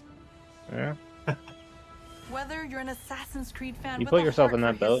 Rewards. Yeah. Whether you're an Assassin's Creed fan You with put a yourself heart in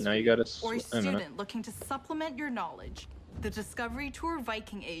that for boat, now history, you gotta or a swim in it. student looking to supplement your knowledge, the Discovery Tour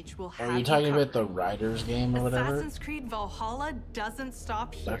Viking Age will have Are you you talking covered. about the Riders game or whatever? Assassin's Creed Valhalla doesn't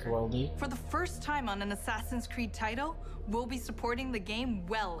stop here. Dr. LD? For the first time on an Assassin's Creed title, we'll be supporting the game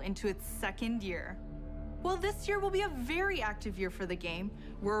well into its second year. While this year will be a very active year for the game,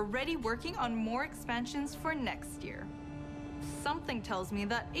 we're already working on more expansions for next year. Something tells me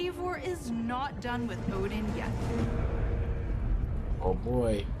that Eivor is not done with Odin yet. Oh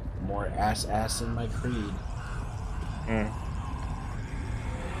boy, more ass in my creed.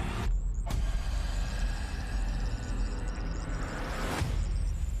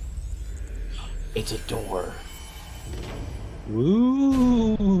 It's a door.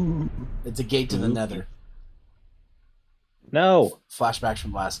 Ooh. It's a gate to the Ooh. Nether. No. Flashbacks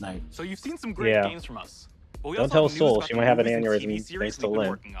from last night. So you've seen some great Yeah. games from us. But we Don't also tell have news Soul. about She the might have an movies and TV aneurysm series thanks to we've been Lynn.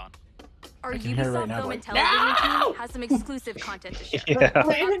 working on. Our I can hear it right Ubisoft now, Film going, and Television team has some exclusive content to share. Yeah. Up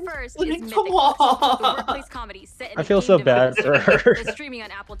first is Mythic come Quest, the on. workplace comedy set in I a feel game so bad development for studio her. that's streaming on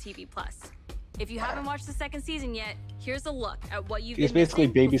Apple TV+. If you haven't watched the second season yet, here's a look at what you've He's been basically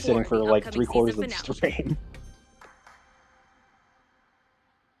missing babysitting before for the like upcoming 3/4 of season the finale. stream.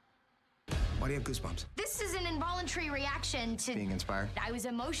 Why do you have goosebumps? This is an involuntary reaction to Being inspired? I was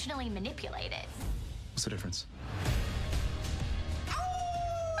emotionally manipulated. What's the difference?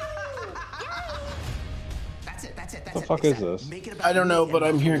 That's it. That's it. What the fuck is this? I don't know, but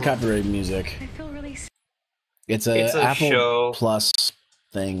I'm hearing copyrighted music. I feel really. It's It's a Apple show. Plus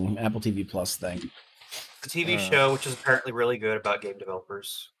thing, Apple TV Plus thing. The TV show, which is apparently really good about game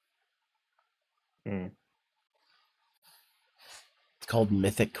developers. It's called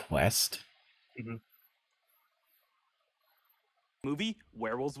Mythic Quest. Movie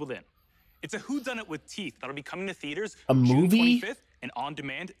Werewolves Within. It's a whodunit with teeth that'll be coming to theaters A movie? June 25th and on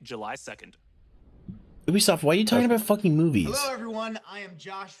demand July 2nd. Ubisoft, why are you talking about fucking movies? Hello, everyone. I am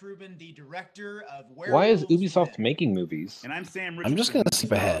Josh Rubin, the director of Werewolves. Why is Ubisoft making movies? And I'm Sam I'm just gonna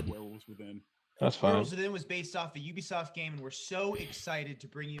skip ahead. That's fine. Werewolves Within was based off a Ubisoft game, and we're so excited to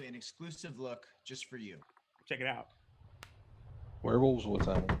bring you an exclusive look just for you. Check it out. Werewolves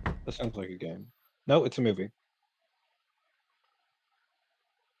Within. That sounds like a game. No, it's a movie.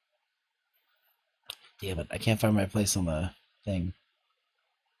 Yeah, but I can't find my place on the thing.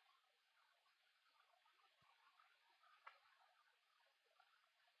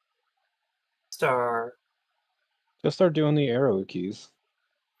 Star. Just start doing the arrow keys.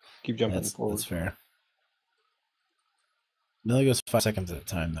 Keep jumping forward. That's fair. It only goes 5 seconds at a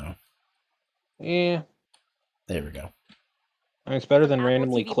time, though. Yeah. There we go. I mean, it's better than Apple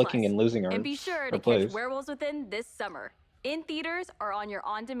randomly TV+. clicking and losing our And be sure to catch plays. Werewolves Within this summer, in theaters or on your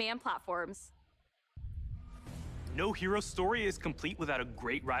on-demand platforms. No hero story is complete without a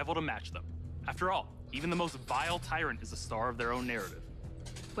great rival to match them. After all, even the most vile tyrant is a star of their own narrative.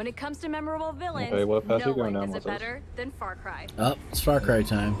 When it comes to memorable villains, Okay, what path no you going one down does with it this? better than Far Cry. Oh, it's Far Cry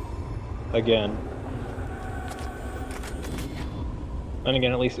time. Again. And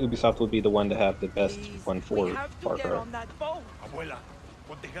again, at least Ubisoft would be the one to have the best one for Far Cry. that boat. Abuela,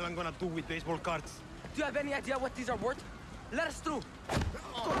 what the hell I'm gonna do with baseball cards? Do you have any idea what these are worth? Let us through.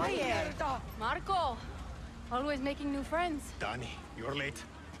 Quiet. Marco, always making new friends. Danny, you're late.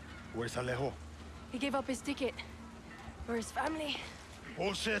 Where's Alejo? He gave up his ticket. For his family.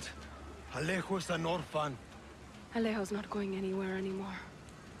 Bullshit. Alejo is an orphan. Alejo's not going anywhere anymore.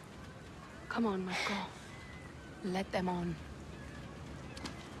 Come on, Marco. Let them on.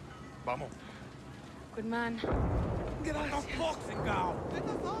 Vamos. Good man. Gracias. Boxing cow.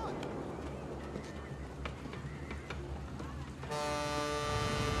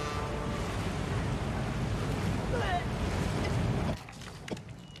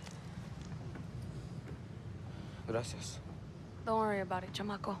 Gracias. Don't worry about it,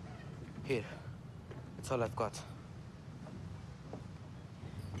 chamaco. Here. It's all I've got.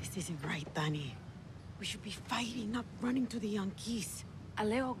 This isn't right, Danny. We should be fighting, not running to the Yankees.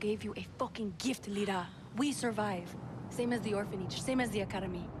 Alejo gave you a fucking gift, Lira. We survive. Same as the orphanage, same as the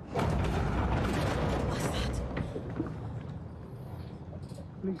academy. What's that?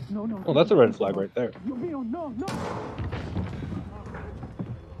 Please, no. Oh, that's a red flag right there. No.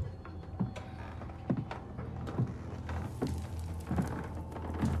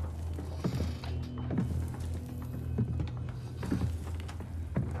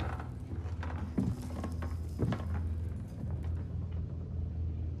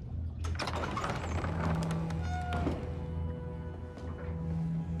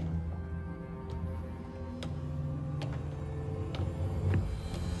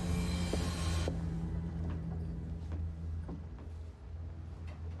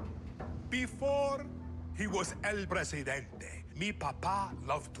 Before he was El Presidente, mi papa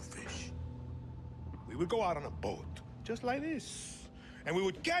loved to fish. We would go out on a boat, just like this, and we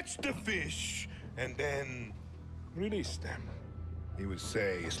would catch the fish and then release them. He would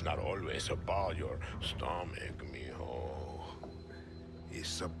say, it's not always about your stomach, mijo.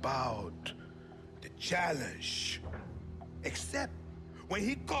 It's about the challenge. Except when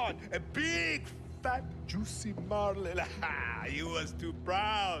he caught a big, fat, juicy marlin, he was too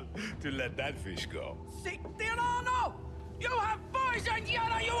proud to let that fish go. See, Tirano! You have poisoned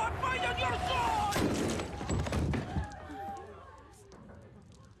Yara! You have poisoned your sword!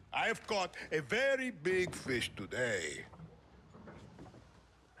 I have caught a very big fish today.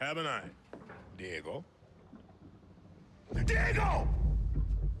 Haven't I, Diego? Diego!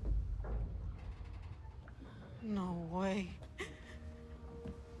 No way.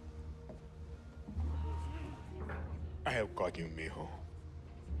 I have caught you, mijo.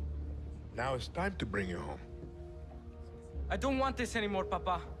 Now it's time to bring you home. I don't want this anymore,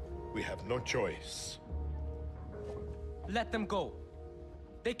 Papa. We have no choice. Let them go.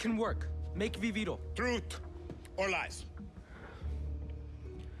 They can work. Make Viviro. Truth or lies?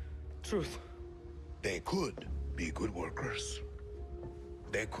 Truth. They could be good workers.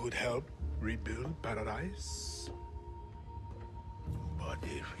 They could help rebuild paradise. But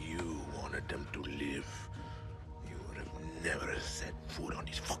if you wanted them to live, you would have never set foot on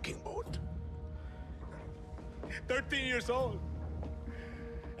this fucking boat. 13 years old.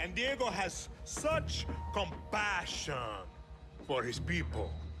 And Diego has such compassion for his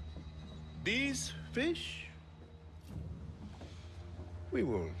people. These fish, we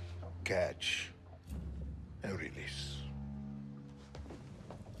will catch and release.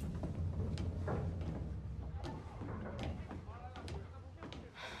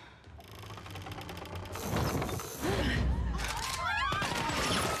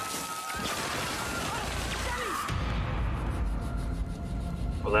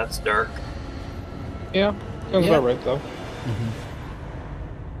 Well, that's dark. Yeah, sounds about right though.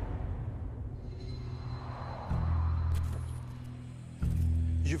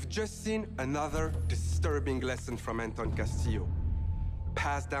 You've just seen another disturbing lesson from Anton Castillo,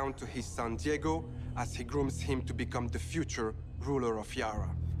 passed down to his son Diego as he grooms him to become the future ruler of Yara.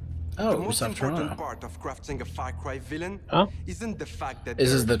 Oh, the most Ubisoft important Toronto. part of crafting a Far Cry villain isn't the fact that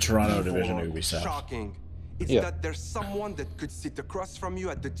This is they're the Toronto evil division or of Ubisoft. shocking. It's Yeah. that there's someone that could sit across from you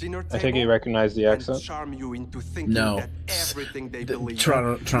at the dinner I table take it you recognize the and accent? charm you into thinking No. that everything they The believe,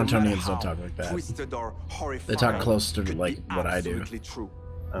 Torontonians no matter don't how talk like that. twisted or horrifying, They talk close to could like be what I do. absolutely true.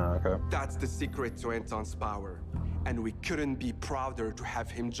 Okay. That's the secret to Anton's power, and we couldn't be prouder to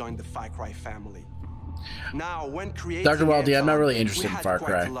have him join the Far Cry family. Now, when creating Dr. Waldy, I'm not Anton, really we interested in had Far quite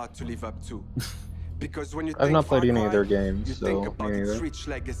Cry. a lot to live up to. Because when you I've think not played Far any of Cry, their games, you so think about me its neither. rich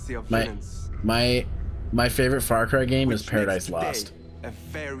legacy of My villains. my favorite Far Cry game is Which Paradise makes Lost, today a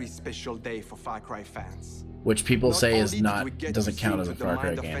very special day for Far Cry fans. which people Not say is only did not we get doesn't to count see as a into the Far Cry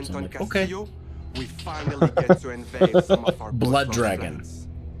mind of game. So I'm Anton like, okay. Castillo, we finally get to unveil some of our Blood boss Dragon strengths.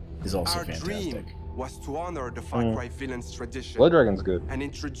 is also Our fantastic. dream was to honor the Far Cry villain's tradition Blood Dragon's good. and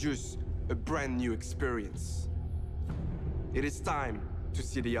introduce a brand new experience. It is time to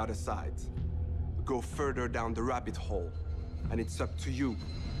see the other side. Go further down the rabbit hole, and it's up to you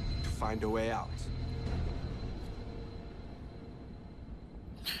to find a way out.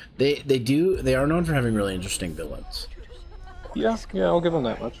 They are known for having really interesting villains. Yeah, I'll give them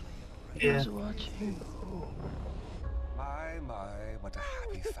that much. Yeah. My, what a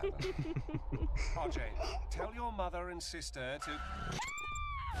happy family. RJ, tell your mother and sister to...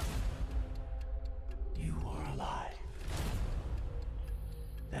 You are alive.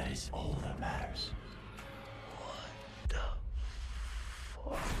 That is all that matters.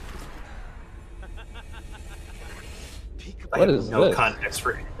 I What have is no this? context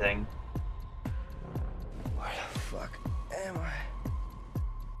for anything. Where the fuck am I?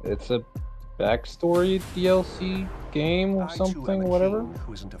 It's a backstory DLC game or something, whatever.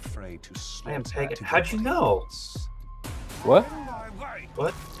 Who isn't afraid to I am slaughter Pagan. How'd you know? What?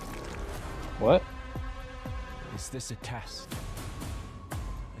 What? What? Is this a test?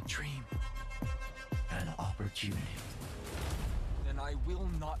 A dream? An opportunity? Then I will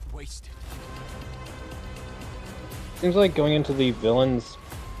not waste it. Seems like going into the villain's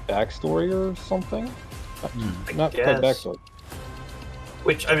backstory or something. Not quite guess. backstory.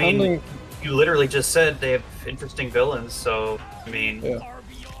 Which, I mean, Something- you literally just said they have interesting villains, so, I mean... Yeah.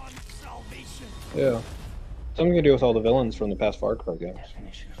 Yeah. Something to do with all the villains from the past Far Cry games.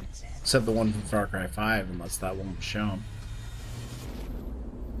 Except the one from Far Cry 5, unless that one was shown.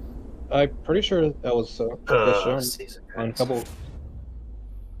 I'm pretty sure that was shown season on a couple.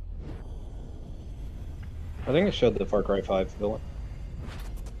 I think it showed the Far Cry 5 villain.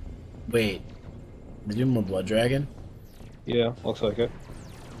 Wait, they doing more Blood Dragon? Yeah, looks like it.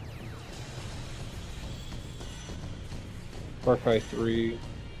 Far Cry 3.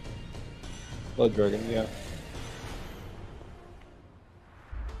 Blood Dragon, yeah.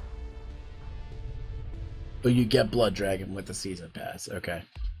 But you get Blood Dragon with the season pass. Okay.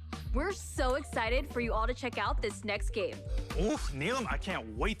 We're so excited for you all to check out this next game. Oof, Neelam, I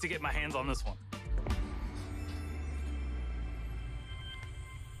can't wait to get my hands on this one.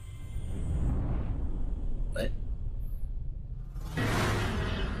 What?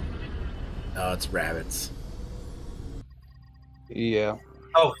 Oh, it's rabbits. Yeah.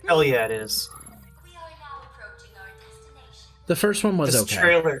 Oh, hell yeah, it is. The first one was This okay.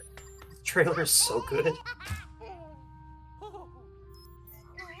 trailer is so good.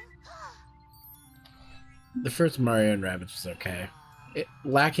 The first Mario and Rabbids was okay.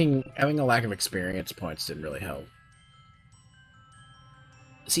 Having a lack of experience points didn't really help.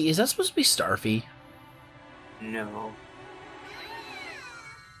 See, is that supposed to be Starfy? No.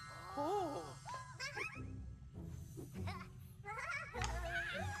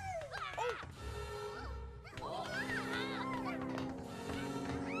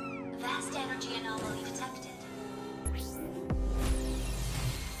 Vast energy anomaly detected.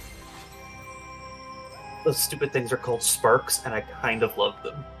 Those stupid things are called sparks, and I kind of love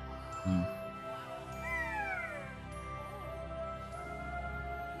them.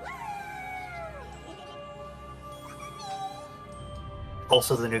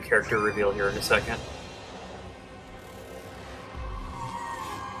 Also, the new character reveal here in a second.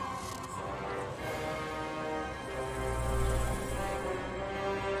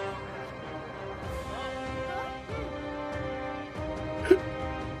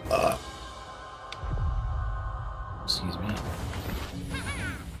 Excuse me.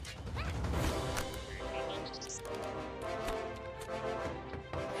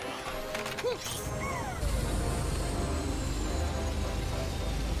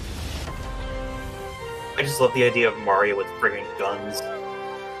 I just love the idea of Mario with friggin' guns.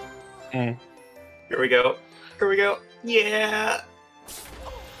 Here we go. Here we go. Yeah!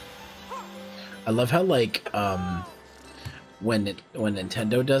 I love how when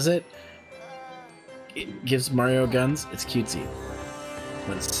Nintendo does it, it gives Mario guns. It's cutesy.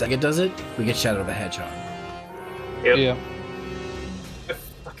 When Sega does it, we get Shadow the Hedgehog. Yep. Yeah. I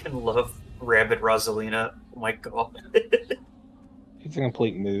fucking love Rabbid Rosalina. Oh my god. It's a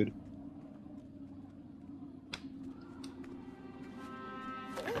complete mood.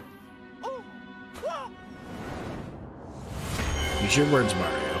 Use your words,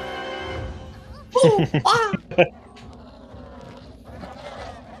 Mario.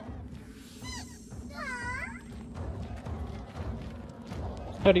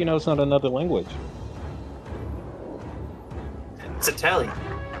 How do you know it's not another language? It's Italian.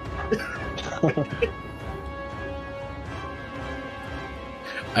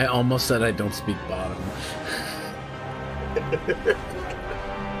 I almost said I don't speak bottom.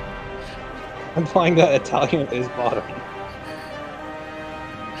 I'm implying that Italian is bottom.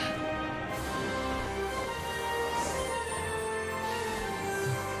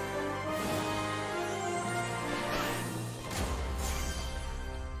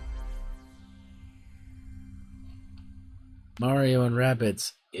 Mario and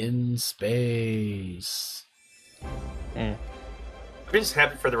Rabbids in space. I'm just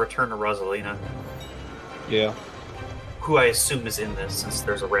happy for the return of Rosalina. Yeah. Who I assume is in this, since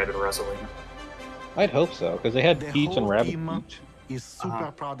there's a Rabbid Rosalina. I'd hope so, because they had The Peach and whole Rabbit team Peach. is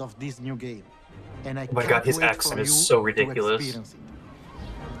super proud of this new game, and I Oh my can't god, his wait accent for is you so to ridiculous. experience it.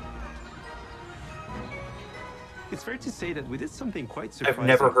 It's fair to say that we did something quite I've surprising.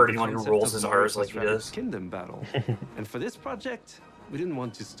 never with heard the anyone who concept rolls of his Mario R's like plus he Rabbids does. Kingdom Battle. And for this project, we didn't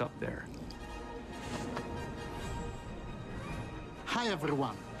want to stop there. Hi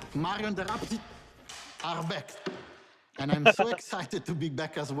everyone, Mario and the Rabbids are back, and I'm so excited to be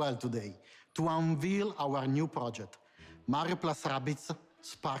back as well today to unveil our new project, Mario plus Rabbids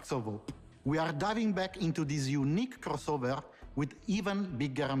Sparks of Hope. We are diving back into this unique crossover with even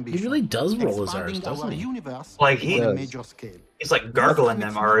bigger ambition. He really does roll his R's, expanding doesn't our he? universe Like, on he a does. major scale. He's like This gargling time them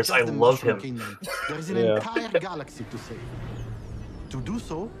it's not R's. just I the love Mushroom him. Kingdom. There is an Yeah. entire galaxy to save. To do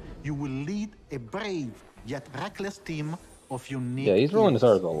so, you will lead a brave yet reckless team of unique Yeah, he's rolling his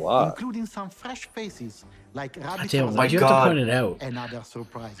R's a lot. including some fresh faces like Rabbit damn it, Rosalina why'd you have to point it out? and other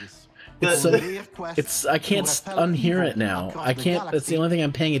surprises. It's On so, their quest it's I can't to repel unhear evil it now. across I the can't. That's the galaxy, only thing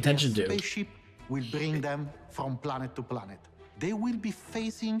I'm paying their attention to. spaceship will bring them from planet to planet. They will be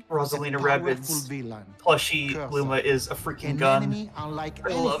facing Rosalina a powerful Rabbids villain, plushie Cursor, Luma is a freaking an gun. enemy unlike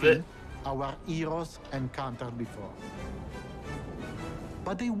I love anything it. our heroes encountered before.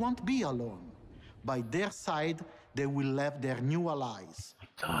 But they won't be alone. By their side, they will have their new allies,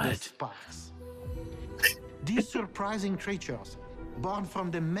 the Sparks. These surprising creatures, born from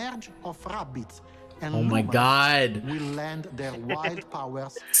the merge of rabbits and Oh my Lumas, god. will lend their wild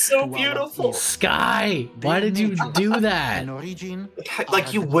powers So to our beautiful. heroes. Sky, why Their did you nature do that? and origin Like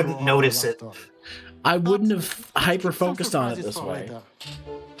are you at the wouldn't core of notice our it. story. I wouldn't have hyper Keep some focused on it surprises this for way. later.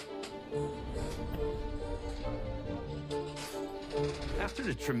 After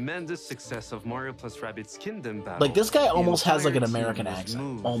the tremendous success of Mario plus Rabbids Kingdom Battle, Like, this guy the almost has, like, an entire team American was accent.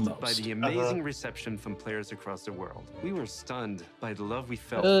 moved Almost. by the amazing reception from players across the world. We were stunned by the love we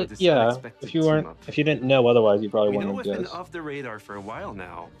felt for this Yeah. unexpected If you weren't, team-up. if you didn't know otherwise, you probably We wouldn't know have we've been guessed. off the radar for a while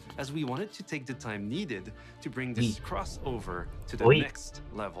now, as we wanted to take the time needed to bring this crossover to the Oui. next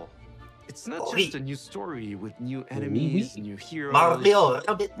level. It's not Oui. just a new story with new enemies, new heroes. Mario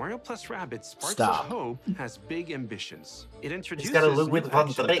Mario plus Rabbids Sparks Stop. of Hope has big ambitions. It introduces gotta live new with Van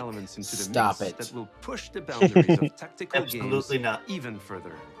action Dyke. elements into the Stop mix it. that will push the boundaries of tactical Absolutely games not. even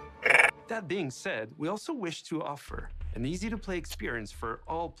further. That being said, we also wish to offer an easy-to-play experience for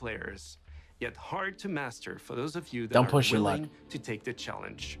all players, yet hard to master for those of you that Don't are push your willing luck. to take the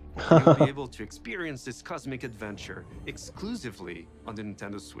challenge. You'll be able to experience this cosmic adventure exclusively on the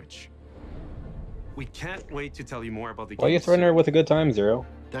Nintendo Switch. We can't wait to tell you more about the Why are you game threatening her soon. with a good time, Zero?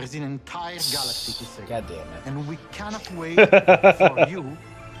 There is an entire galaxy to save. God damn it. And we cannot wait for you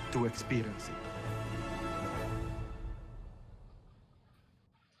to experience it.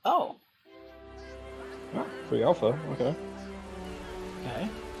 Oh. Oh, free alpha. Okay. Okay.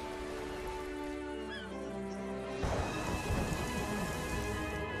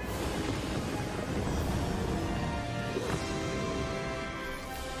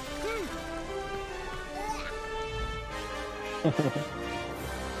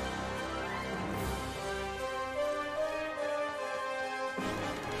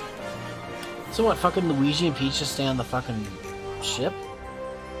 So what, fucking Luigi and Peach just stay on the fucking ship?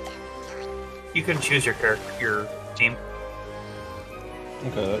 You can choose your character, your team.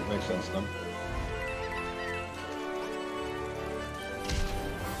 Okay, that makes sense then.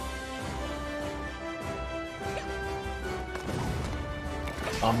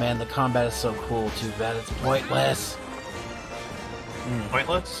 Oh man, the combat is so cool. Too bad it's pointless.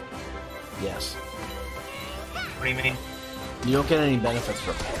 Pointless? Yes. What do you mean? You don't get any benefits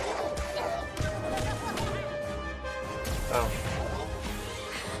from it. Oh.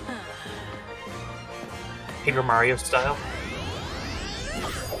 Paper Mario style?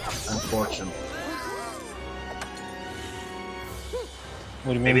 Unfortunately.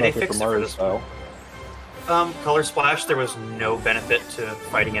 What do you mean Maybe by they Paper fixed it for Mario this style? Color Splash, there was no benefit to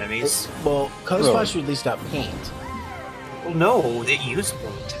fighting enemies. Well, Color Really? Splash you at least got paint. Well, no, it used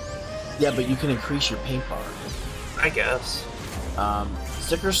paint. Yeah, but you can increase your paint bar. I guess.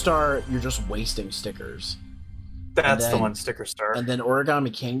 Sticker Star, you're just wasting stickers. That's the one, Sticker Star. And then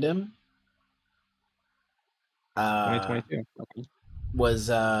Origami Kingdom 2022. Okay. was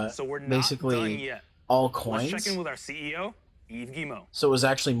So we're not basically done yet. all Let's coins. check in with our CEO, Yves Guillemot. So it was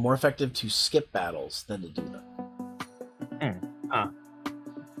actually more effective to skip battles than to do them.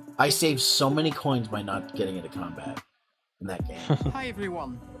 I saved so many coins by not getting into combat in that game. Hi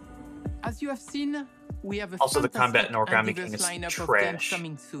everyone. As you have seen, we have a Also, the combat in fantastic and Origami King diverse is lineup of trash. games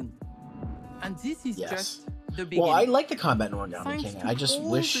coming soon. And this is just the beginning. Well, I like the combat in Origami Thanks King. to I just all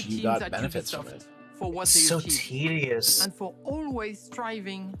wish the you teams got at benefits from Ubisoft it. for what It's they so achieved, tedious. and for always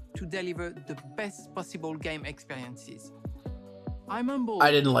striving to deliver the best possible game experiences. I'm humbled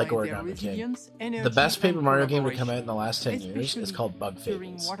I didn't like by their Origami King. resilience, The energy, best Paper and Mario game to come collaboration, out in the last 10 years is especially called Bug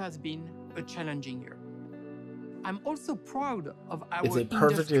during Fables. what has been a challenging year. I'm also proud of our It's a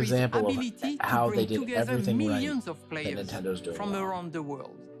perfect industry's example of ability to how they bring did together everything right millions of that players Nintendo's doing from well. around the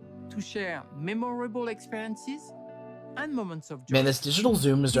world to share memorable experiences and moments of joy. Man, this digital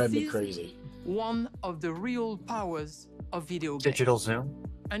zoom is driving me This is crazy. One of the real powers of video games. Digital zoom?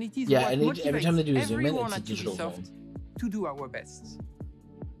 And it is Yeah, what and every time they do a motivates zoom in, everyone it's a at digital Ubisoft zoom. to do our best.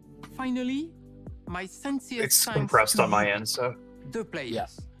 Finally, my sincere It's thanks compressed to on my you, end, so. the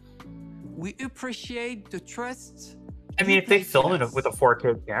players. We appreciate the trust. I mean, you if they place in film it us. with a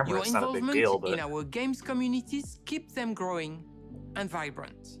 4K camera, Your it's not a big involvement deal, but in our games communities keeps them growing and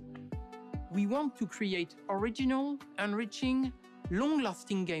vibrant. We want to create original, enriching,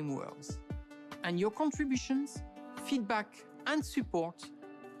 long-lasting game worlds. And your contributions, feedback, and support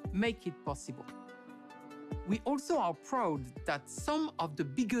make it possible. We also are proud that some of the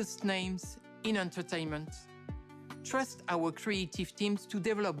biggest names in entertainment trust our creative teams to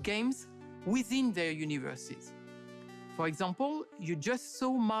develop games within their universes. For example, you just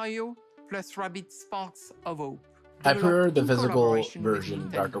saw Mario plus Rabbids Sparks of Hope. I prefer the in physical collaboration with version of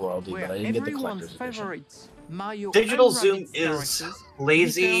Nintendo, Darker Worldy, where but I didn't get the everyone's collector's edition. favorites, Mario digital and zoom Rabbids is characters,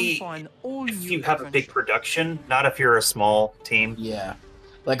 lazy return for an all if new you have a big production, not if you're a small team. Yeah.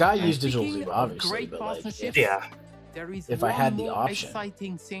 Like, I use digital Speaking zoom, of obviously, great but like, partnerships, Yeah. there is if I one had the more option,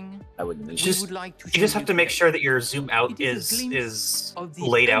 exciting thing I wouldn't we use Just, would like to you show just have to make today. sure that your zoom out It is a glimpse is of the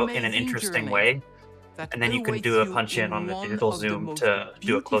laid out in an amazing interesting journey way, that and then you can awaits do a you punch in on the one digital of the zoom most to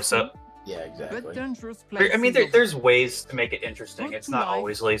do a close up. Yeah, exactly. but dangerous I mean, places there's ways to make it interesting. brought It's to not life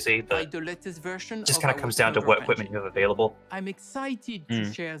always lazy, by but the latest version it just of kind of our comes down to server what engine. equipment you have available. I'm excited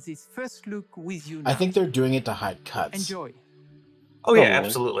to share this first look with you now. I think they're doing it to hide cuts. Enjoy. Oh yeah, Probably.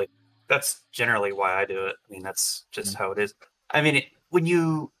 absolutely. That's generally why I do it. I mean, that's just how it is. I mean, when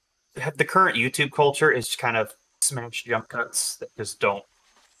you have the current YouTube culture is kind of smash jump cuts that just don't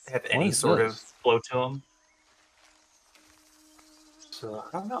have any is sort this? of flow to them. So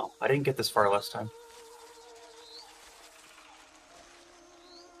I don't know. I didn't get this far last time.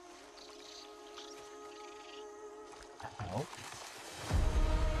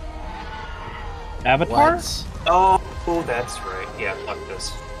 Avatar? What? Oh, that's right. Yeah, fuck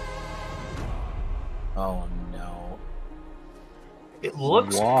this. Oh no. It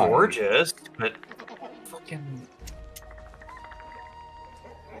looks Why? gorgeous, but fucking.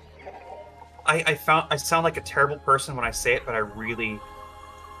 I sound like a terrible person when I say it, but I really,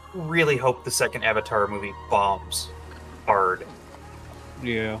 really hope the second Avatar movie bombs hard.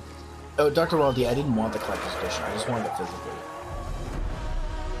 Yeah. Oh, Dr. Waldy, I didn't want the collector's edition. I just wanted it physically.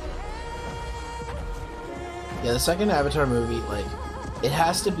 Yeah, the second Avatar movie, like, it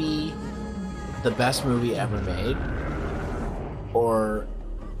has to be the best movie ever made, or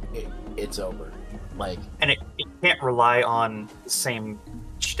it's over. Like, And it can't rely on the same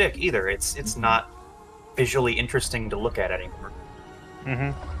shtick either. It's not visually interesting to look at anymore.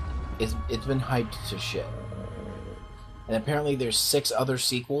 Mm-hmm. it's been hyped to shit. And apparently there's 6 other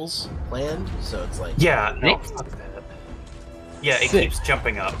sequels planned, so it's like... Yeah, no, fuck that. Yeah, it 6. keeps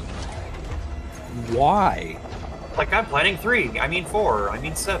jumping up. Why? Like, I'm planning 3, I mean 4, I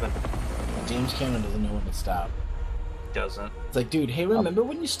mean 7. James Cameron doesn't know when to stop. Doesn't. It's like, dude, hey, remember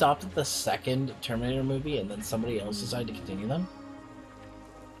when you stopped at the second Terminator movie and then somebody else decided to continue them?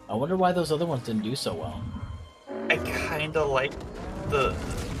 I wonder why those other ones didn't do so well. I kinda like the...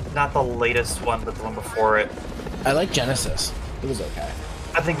 not the latest one, but the one before it. I like Genesis. It was okay.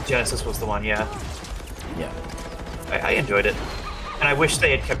 I think Genesis was the one, yeah. Yeah. I enjoyed it. And I wish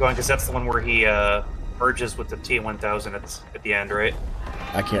they had kept going, because that's the one where he merges with the T-1000 at the end, right?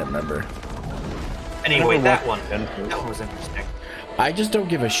 I can't remember. Anyway, never that watched one. Genesis. That one was interesting. I just don't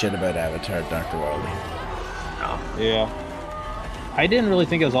give a shit about Avatar, Dr. Wily. No. Yeah. I didn't really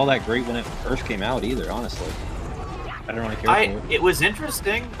think it was all that great when it first came out either, honestly. I don't really care for it. It was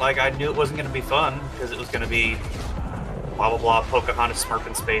interesting. Like, I knew it wasn't going to be fun, because it was going to be blah, blah, blah, Pocahontas Smurf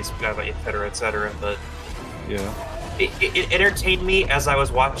in space, blah, blah, et cetera, but Yeah. It entertained me as I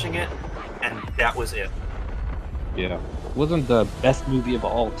was watching it, and that was it. Yeah. It wasn't the best movie of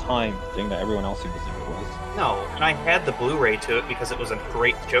all time thing that everyone else seemed to think it was. No, and I had the Blu-ray to it because it was a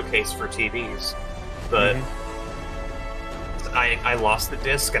great showcase for TVs. But I lost the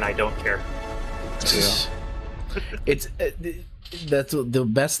disc, and I don't care. Yeah. It's that's the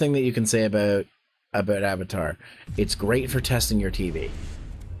best thing that you can say about Avatar. It's great for testing your TV.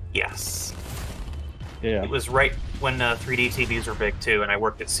 Yes. Yeah. It was right when 3D TVs were big too, and I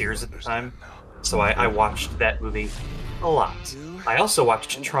worked at Sears at the time, so I watched that movie a lot. I also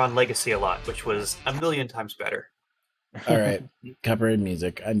watched Tron Legacy a lot, which was a million times better. All right, copyright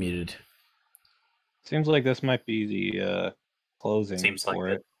music. I muted. Seems like this might be the closing Seems like for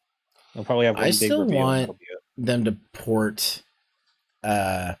it. They'll probably have one I big still reveal. want And that'll be it. them to port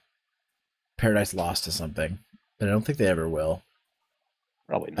Paradise Lost to something, but I don't think they ever will.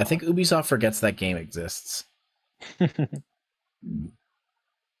 Probably not. I think Ubisoft forgets that game exists.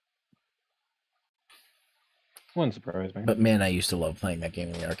 Wouldn't surprise me. But man, I used to love playing that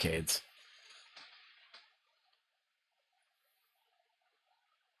game in the arcades.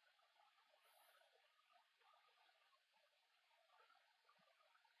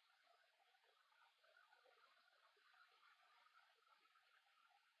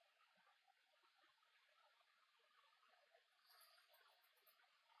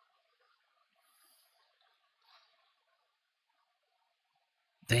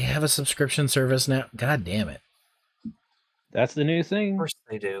 They have a subscription service now. God damn it. That's the new thing. Of course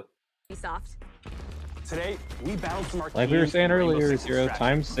they do. Ubisoft. Today, we battled some Like we were arcades saying and Rainbow earlier, Six Zero, Extraction.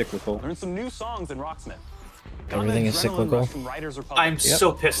 time's cyclical. Learned some new songs in Rocksmith. Everything is cyclical. I'm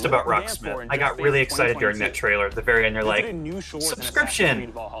so pissed about Rocksmith. I got really excited during that trailer. At the very end, they're like,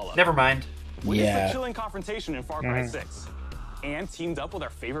 subscription! Never mind. We did Yeah. some chilling confrontation in Far Cry 6. And teamed up with our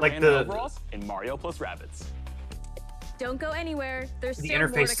favorite Like band in the- overalls in Mario plus Rabbids. Don't go anywhere. There's The still more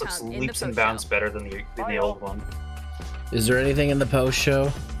interface to looks come in the leaps and post bounds show. better than the old one. Is there anything in the post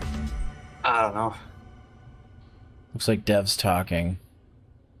show? I don't know. Looks like Dev's talking.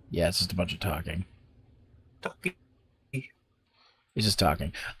 Yeah, it's just a bunch of talking. He's just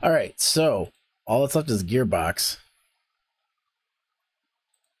talking. All right, so all that's left is Gearbox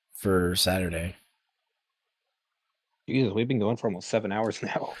for Saturday. Jesus, we've been going for almost 7 hours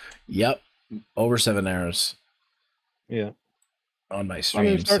now. Yep, over 7 hours Yeah. on my I stream.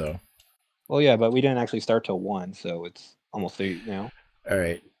 mean, start- So, Well, yeah, but we didn't actually start till 1, so it's almost 8 now. all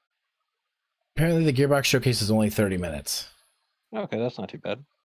right. Apparently, the Gearbox showcase is only 30 minutes. Okay, that's not too bad.